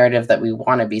that's a narrative that we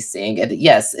want to be seeing.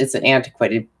 Yes, it's an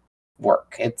antiquated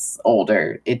work. It's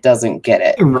older. It doesn't get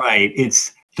it. Right. It's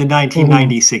the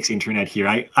 1996 internet here.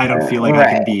 I don't feel like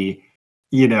I can be,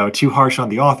 too harsh on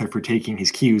the author for taking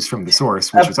his cues from the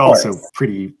source, which is also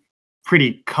pretty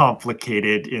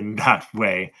complicated in that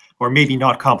way, or maybe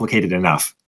not complicated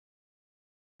enough.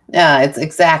 Yeah, it's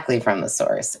exactly from the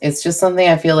source. It's just something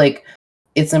I feel like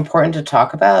it's important to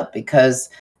talk about, because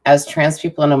as trans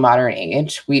people in a modern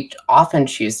age, we often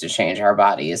choose to change our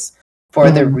bodies for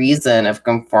the reason of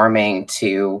conforming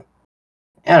to,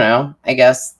 I don't know, I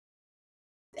guess,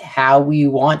 how we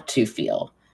want to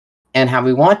feel. And how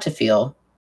we want to feel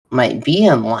might be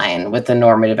in line with the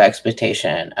normative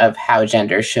expectation of how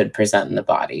gender should present in the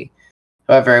body.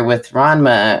 However, with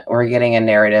Ranma, we're getting a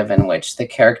narrative in which the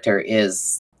character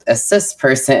is a cis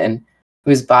person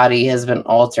whose body has been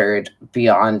altered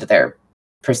beyond their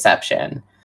perception.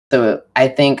 So I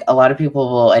think a lot of people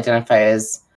will identify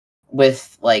as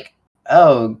with like,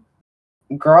 oh,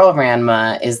 girl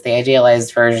Ranma is the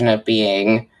idealized version of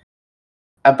being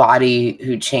a body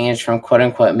who changed from quote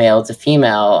unquote male to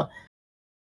female.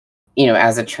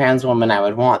 As a trans woman, I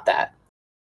would want that.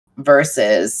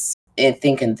 Versus, I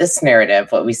think in this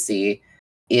narrative, what we see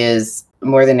is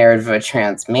more the narrative of a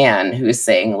trans man who's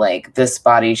saying, like, this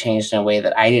body changed in a way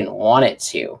that I didn't want it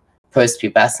to,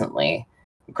 post-pubescently,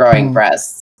 growing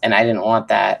breasts, and I didn't want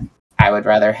that. I would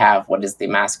rather have what is the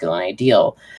masculine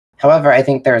ideal. However, I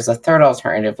think there's a third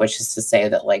alternative, which is to say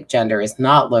that, like, gender is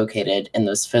not located in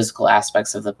those physical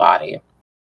aspects of the body.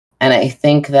 And I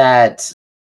think that,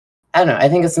 I don't know, I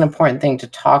think it's an important thing to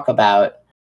talk about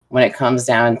when it comes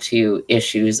down to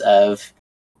issues of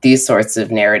these sorts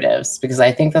of narratives, because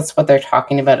I think that's what they're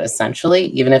talking about essentially,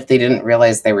 even if they didn't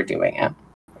realize they were doing it.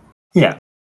 Yeah.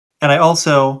 And I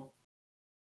also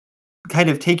kind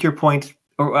of take your point,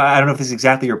 or I don't know if this is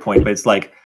exactly your point, but it's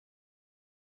like,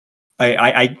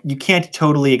 you can't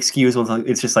totally excuse,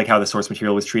 it's just like how the source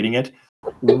material was treating it.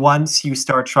 Once you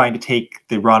start trying to take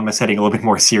the Ranma setting a little bit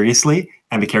more seriously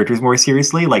and the characters more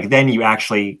seriously, like then you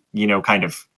actually, kind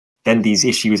of then these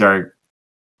issues are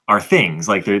things,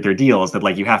 like they're deals that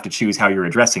like you have to choose how you're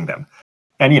addressing them.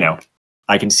 And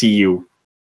I can see you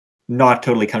not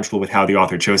totally comfortable with how the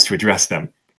author chose to address them.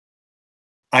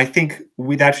 I think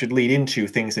that should lead into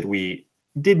things that we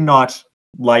did not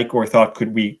like or thought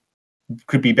could be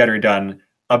better done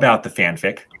about the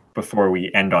fanfic before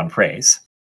we end on praise.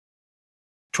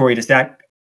 Tori, does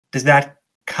that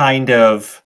kind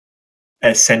of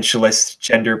essentialist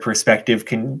gender perspective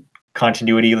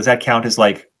continuity, does that count as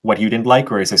like what you didn't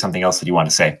like, or is there something else that you want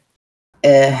to say?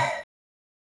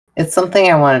 It's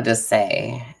something I wanted to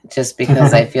say, just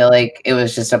because I feel like it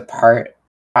was just a part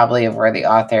probably of where the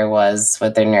author was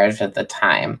with their narrative at the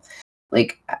time.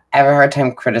 Like, I have a hard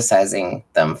time criticizing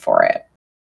them for it.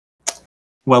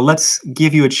 Well, let's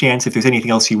give you a chance. If there's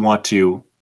anything else you want to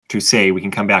say, we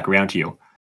can come back around to you.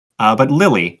 But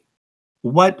Lily,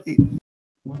 what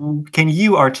can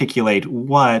you articulate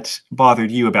what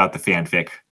bothered you about the fanfic?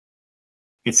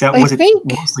 Was it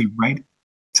mostly right?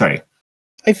 Sorry.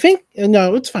 I think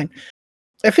no, it's fine.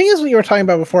 I think it's what you were talking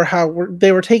about before, how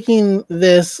they were taking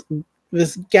this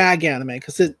gag anime,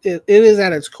 because it is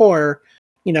at its core,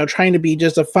 trying to be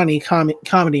just a funny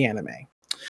comedy anime.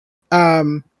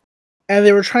 And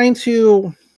they were trying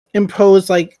to impose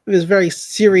like this very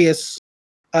serious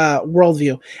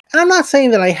worldview. And I'm not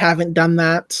saying that I haven't done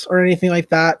that or anything like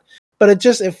that, but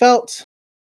it felt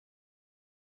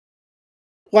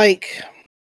like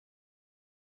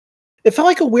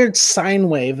a weird sine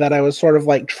wave that I was sort of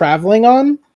like traveling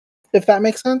on, if that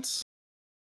makes sense.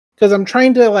 Because I'm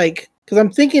trying to because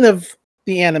I'm thinking of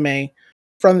the anime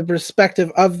from the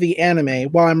perspective of the anime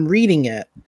while I'm reading it.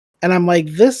 And I'm like,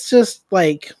 this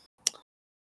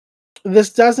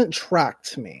doesn't track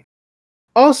to me.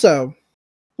 Also,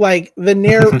 like the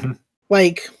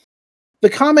the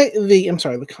comic, the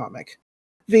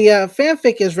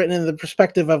fanfic is written in the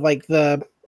perspective of like the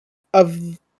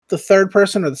third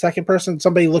person or the second person,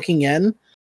 somebody looking in,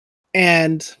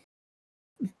 and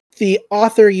the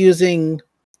author using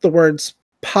the words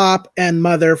pop and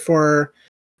mother for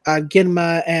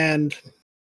Ginma and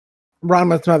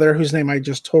Ranma's mother, whose name I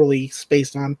just totally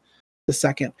spaced on the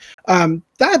second.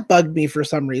 That bugged me for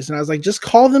some reason. I was like, just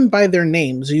call them by their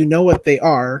names. You know what they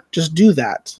are. Just do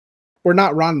that. We're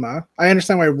not Ranma. I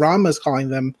understand why Ranma's calling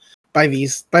them by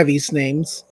these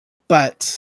names,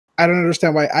 but I don't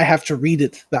understand why I have to read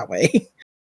it that way.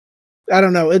 I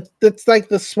don't know. It's like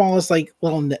the smallest like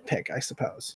little nitpick, I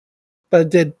suppose. But it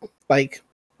did like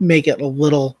make it a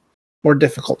little more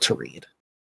difficult to read.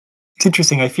 It's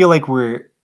interesting. I feel like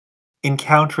we're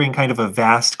encountering kind of a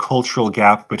vast cultural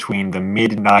gap between the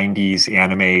mid-90s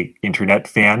anime internet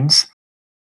fans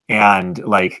and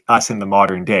like us in the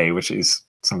modern day, which is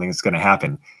something that's going to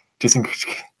happen.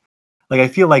 Like I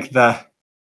feel like the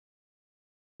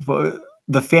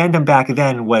fandom back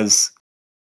then was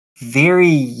very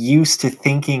used to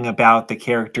thinking about the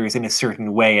characters in a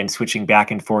certain way and switching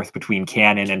back and forth between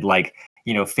canon and like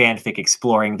fanfic,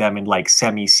 exploring them in like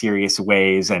semi-serious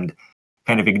ways and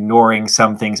kind of ignoring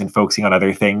some things and focusing on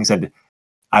other things. And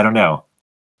I don't know,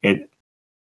 it's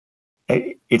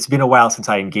been a while since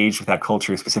I engaged with that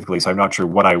culture specifically, so I'm not sure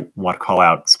what I want to call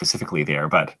out specifically there,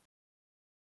 but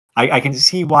I can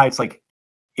see why it's like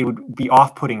it would be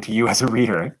off-putting to you as a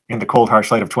reader in the cold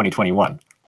harsh light of 2021.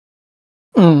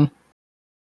 I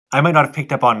might not have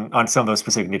picked up on some of those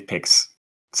specific nitpicks.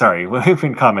 Sorry, we've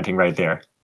been commenting right there.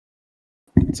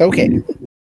 It's okay.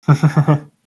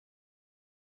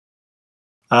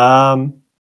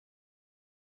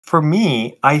 For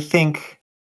me, I think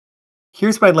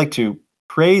here's what I'd like to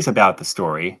praise about the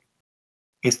story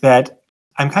is that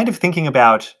I'm kind of thinking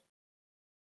about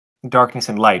Darkness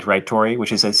and Light, right, Tori?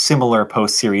 Which is a similar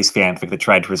post-series fanfic that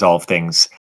tried to resolve things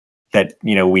that,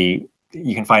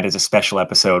 you can find as a special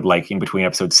episode, like in between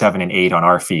episode 7 and 8 on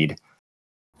our feed.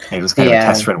 It was kind of a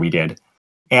test run we did.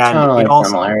 And totally it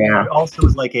also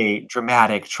was like a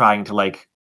dramatic trying to like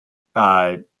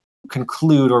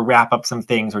conclude or wrap up some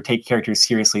things or take characters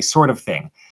seriously sort of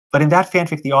thing. But in that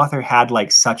fanfic, the author had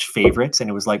like such favorites, and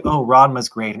it was like, oh, Ranma's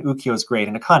great, and Ukyo's great,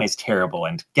 and Akane's terrible,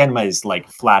 and Genma is like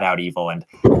flat out evil, and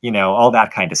all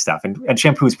that kind of stuff. And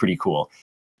Shampoo's pretty cool.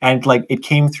 And like it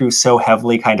came through so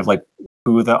heavily, kind of like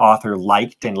who the author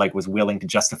liked and like was willing to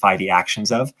justify the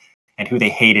actions of, and who they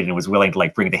hated and was willing to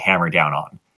like bring the hammer down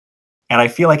on. And I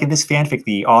feel like in this fanfic,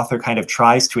 the author kind of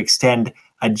tries to extend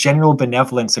a general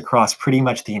benevolence across pretty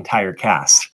much the entire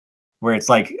cast, where it's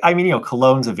like,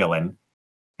 Cologne's a villain,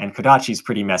 and Kodachi's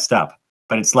pretty messed up.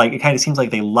 But it's like, it kind of seems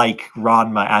like they like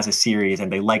Ranma as a series,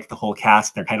 and they like the whole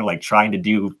cast, and they're kind of like trying to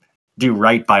do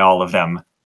right by all of them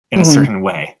in a certain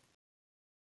way.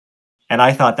 And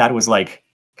I thought that was like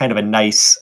kind of a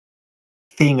nice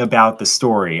thing about the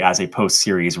story as a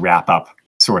post-series wrap-up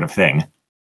sort of thing.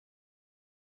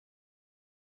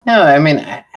 No, I mean,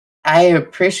 I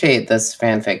appreciate this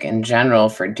fanfic in general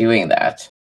for doing that.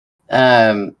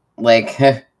 Like,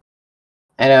 I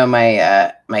know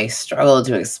my struggle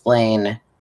to explain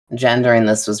gender in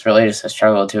this was really just a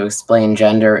struggle to explain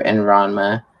gender in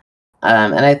Ranma.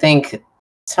 And I think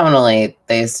tonally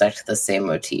they stuck to the same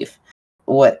motif.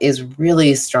 What is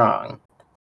really strong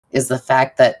is the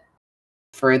fact that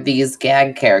for these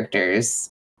gag characters,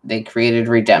 they created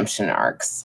redemption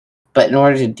arcs. But in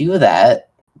order to do that,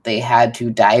 they had to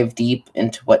dive deep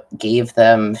into what gave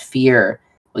them fear,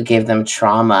 what gave them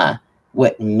trauma,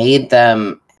 what made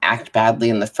them act badly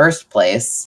in the first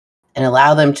place, and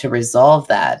allow them to resolve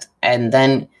that, and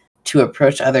then to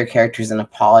approach other characters and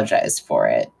apologize for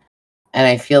it. And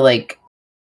I feel like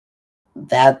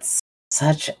that's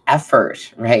such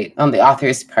effort, right, on the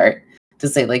author's part, to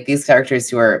say, like, these characters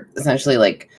who are essentially,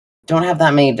 like, don't have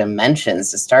that many dimensions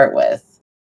to start with.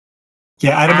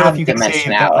 Yeah, I don't know if Have you can say the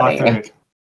dimensionality. author.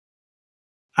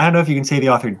 I don't know if you can say the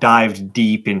author dived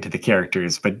deep into the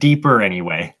characters, but deeper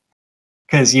anyway.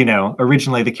 Because, you know,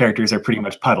 originally the characters are pretty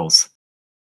much puddles.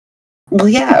 Well,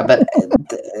 yeah, but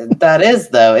that is,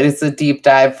 though. It is a deep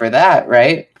dive for that,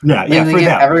 right? Yeah, Like, yeah, they for give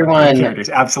them, for the everyone characters,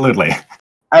 absolutely.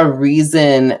 a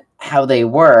reason how they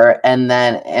were, and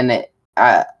then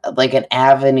like an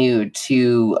avenue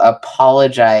to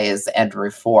apologize and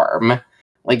reform.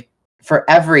 Like, for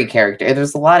every character.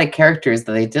 There's a lot of characters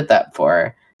that they did that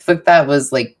for. I think that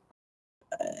was like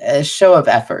a show of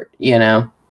effort, you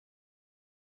know?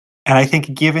 And I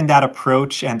think given that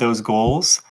approach and those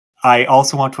goals, I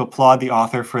also want to applaud the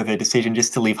author for the decision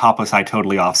just to leave Happosai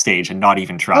totally off stage and not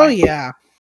even try. Oh yeah.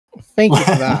 Thank you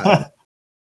for that.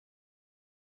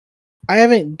 I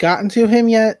haven't gotten to him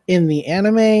yet in the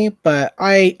anime, but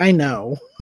I know.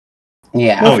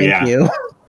 Yeah. Well, Oh, thank yeah. you.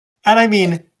 And I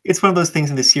mean, it's one of those things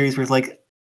in the series where it's like,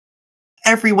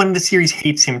 everyone in the series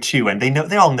hates him too, and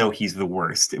they all know he's the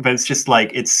worst. But it's just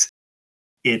like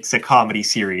it's a comedy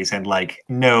series, and like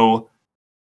no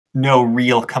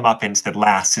real comeuppance that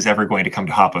lasts is ever going to come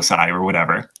to Happosai or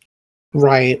whatever.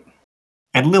 Right.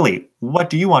 And Lily, what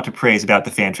do you want to praise about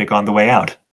the fanfic on the way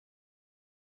out?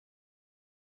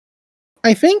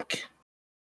 I think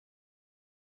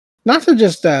not to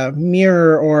just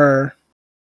mirror or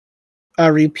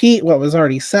repeat what was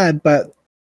already said, but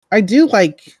I do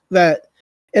like that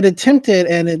it attempted,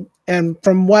 and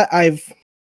from what I've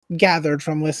gathered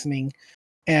from listening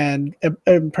and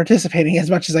participating as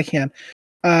much as I can,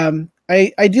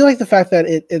 I do like the fact that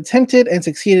it attempted and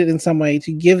succeeded in some way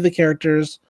to give the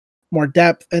characters more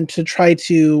depth and to try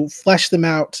to flesh them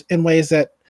out in ways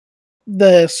that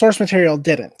the source material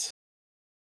didn't.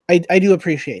 I do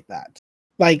appreciate that.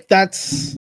 Like,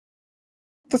 that's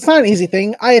not an easy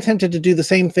thing. I attempted to do the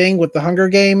same thing with the Hunger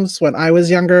Games when I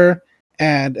was younger,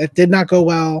 and it did not go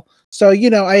well. So, you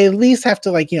know, I at least have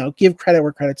to, like, you know, give credit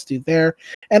where credit's due there.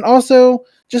 And also,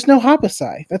 just know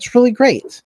Happosai. That's really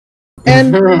great.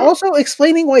 And also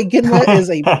explaining why Ginla is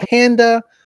a panda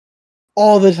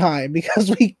all the time,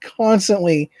 because we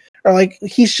constantly are like,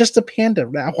 he's just a panda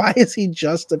now. Why is he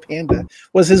just a panda?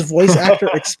 Was his voice actor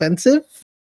expensive?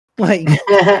 Like,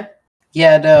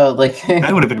 yeah, no, like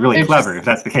That would have been really it clever just- if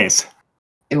that's the case.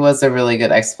 It was a really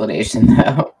good explanation,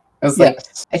 though. I was like,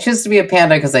 yes. I choose to be a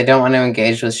panda because I don't want to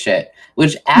engage with shit.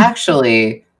 Which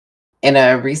actually, in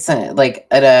a recent, like,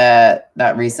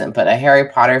 not recent, but a Harry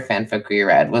Potter fanfic we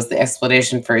read, was the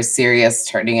explanation for Sirius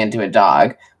turning into a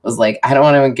dog. Was like, I don't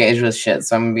want to engage with shit,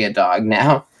 so I'm gonna be a dog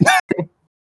now.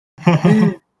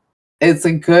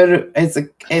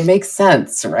 It makes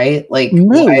sense, right? Like,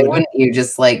 why Mood. wouldn't you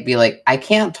just like be like, I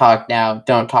can't talk now,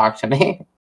 don't talk to me?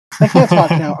 I can't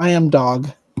talk now. I am dog.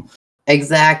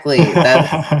 Exactly.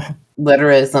 That's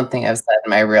literally something I've said in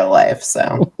my real life.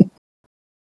 So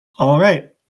All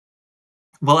right.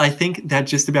 Well, I think that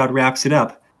just about wraps it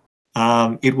up.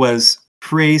 It was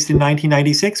praised in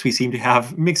 1996. We seem to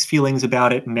have mixed feelings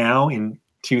about it now in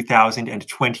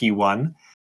 2021,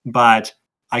 but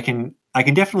I can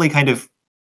definitely kind of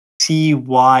see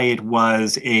why it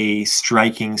was a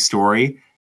striking story.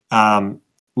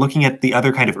 Looking at the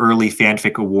other kind of early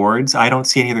fanfic awards, I don't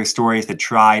see any other stories that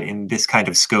tried in this kind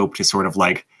of scope to sort of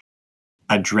like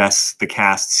address the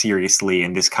cast seriously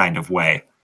in this kind of way.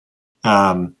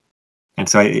 And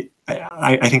so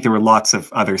I think there were lots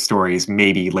of other stories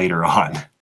maybe later on.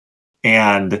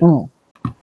 And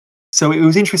so it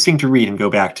was interesting to read and go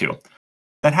back to.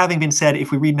 That having been said, if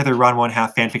we read another Ranma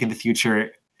 1/2 fanfic in the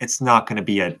future, it's not going to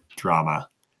be a drama.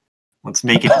 Let's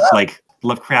make it like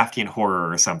Lovecraftian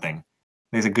horror or something.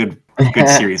 There's a good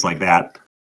series like that.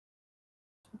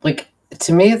 like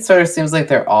To me, it sort of seems like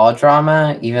they're all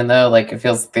drama, even though like it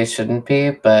feels like they shouldn't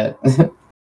be. But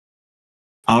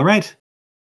All right.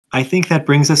 I think that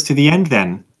brings us to the end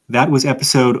then. That was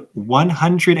episode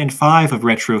 105 of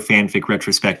Retro Fanfic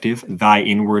Retrospective, Thy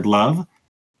Inward Love,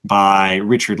 by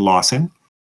Richard Lawson.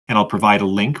 And I'll provide a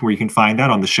link where you can find that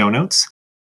on the show notes.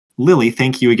 Lily,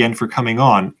 thank you again for coming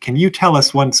on. Can you tell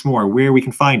us once more where we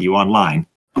can find you online?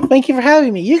 Thank you for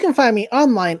having me. You can find me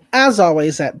online, as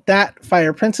always, at That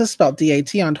Fire Princess, spelled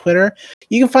D-A-T, on Twitter.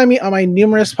 You can find me on my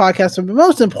numerous podcasts, but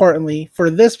most importantly, for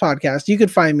this podcast, you can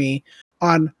find me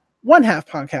on One Half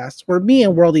Podcast, where me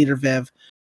and World Eater Viv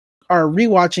are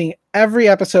rewatching every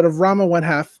episode of Ranma One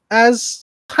Half as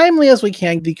timely as we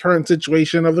can, the current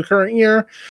situation of the current year,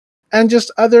 and just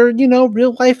other,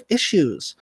 real life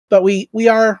issues. But we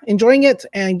are enjoying it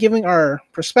and giving our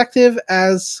perspective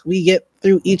as we get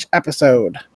through each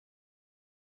episode.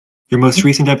 Your most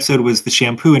recent episode was the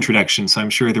shampoo introduction, so I'm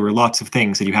sure there were lots of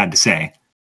things that you had to say.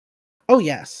 Oh,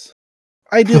 yes.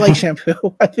 I do like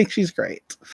Shampoo. I think she's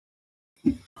great.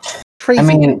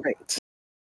 Crazy great.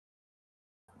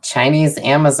 Chinese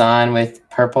Amazon with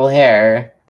purple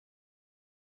hair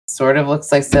sort of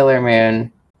looks like Sailor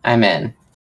Moon. I'm in.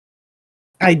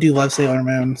 I do love Sailor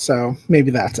Moon, so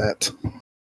maybe that's it.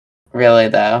 Really,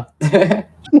 though.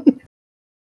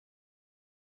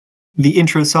 The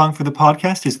intro song for the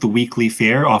podcast is The Weekly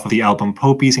Fair off of the album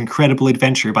Popey's Incredible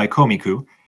Adventure by Komiku.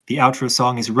 The outro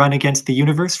song is Run Against the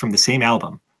Universe from the same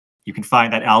album. You can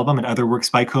find that album and other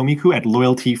works by Komiku at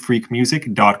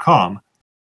loyaltyfreakmusic.com.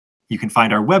 You can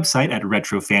find our website at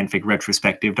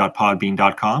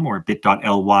retrofanficretrospective.podbean.com or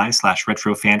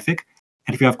bit.ly/retrofanfic.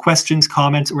 And if you have questions,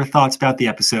 comments, or thoughts about the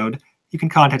episode, you can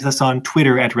contact us on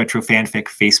Twitter at retrofanfic,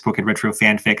 Facebook at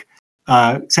retrofanfic,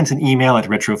 send us an email at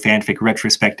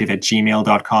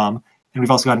retrofanficretrospective@gmail.com, and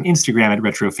we've also got an Instagram at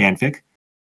retrofanfic.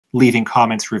 Leaving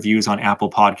comments, reviews on Apple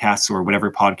Podcasts or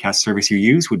whatever podcast service you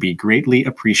use would be greatly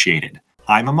appreciated.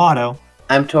 I'm Amato.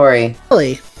 I'm Tori.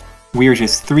 Really? We are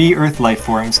just three Earth life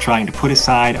forms trying to put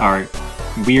aside our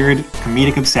weird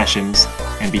comedic obsessions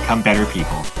and become better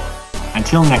people.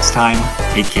 Until next time,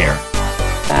 take care.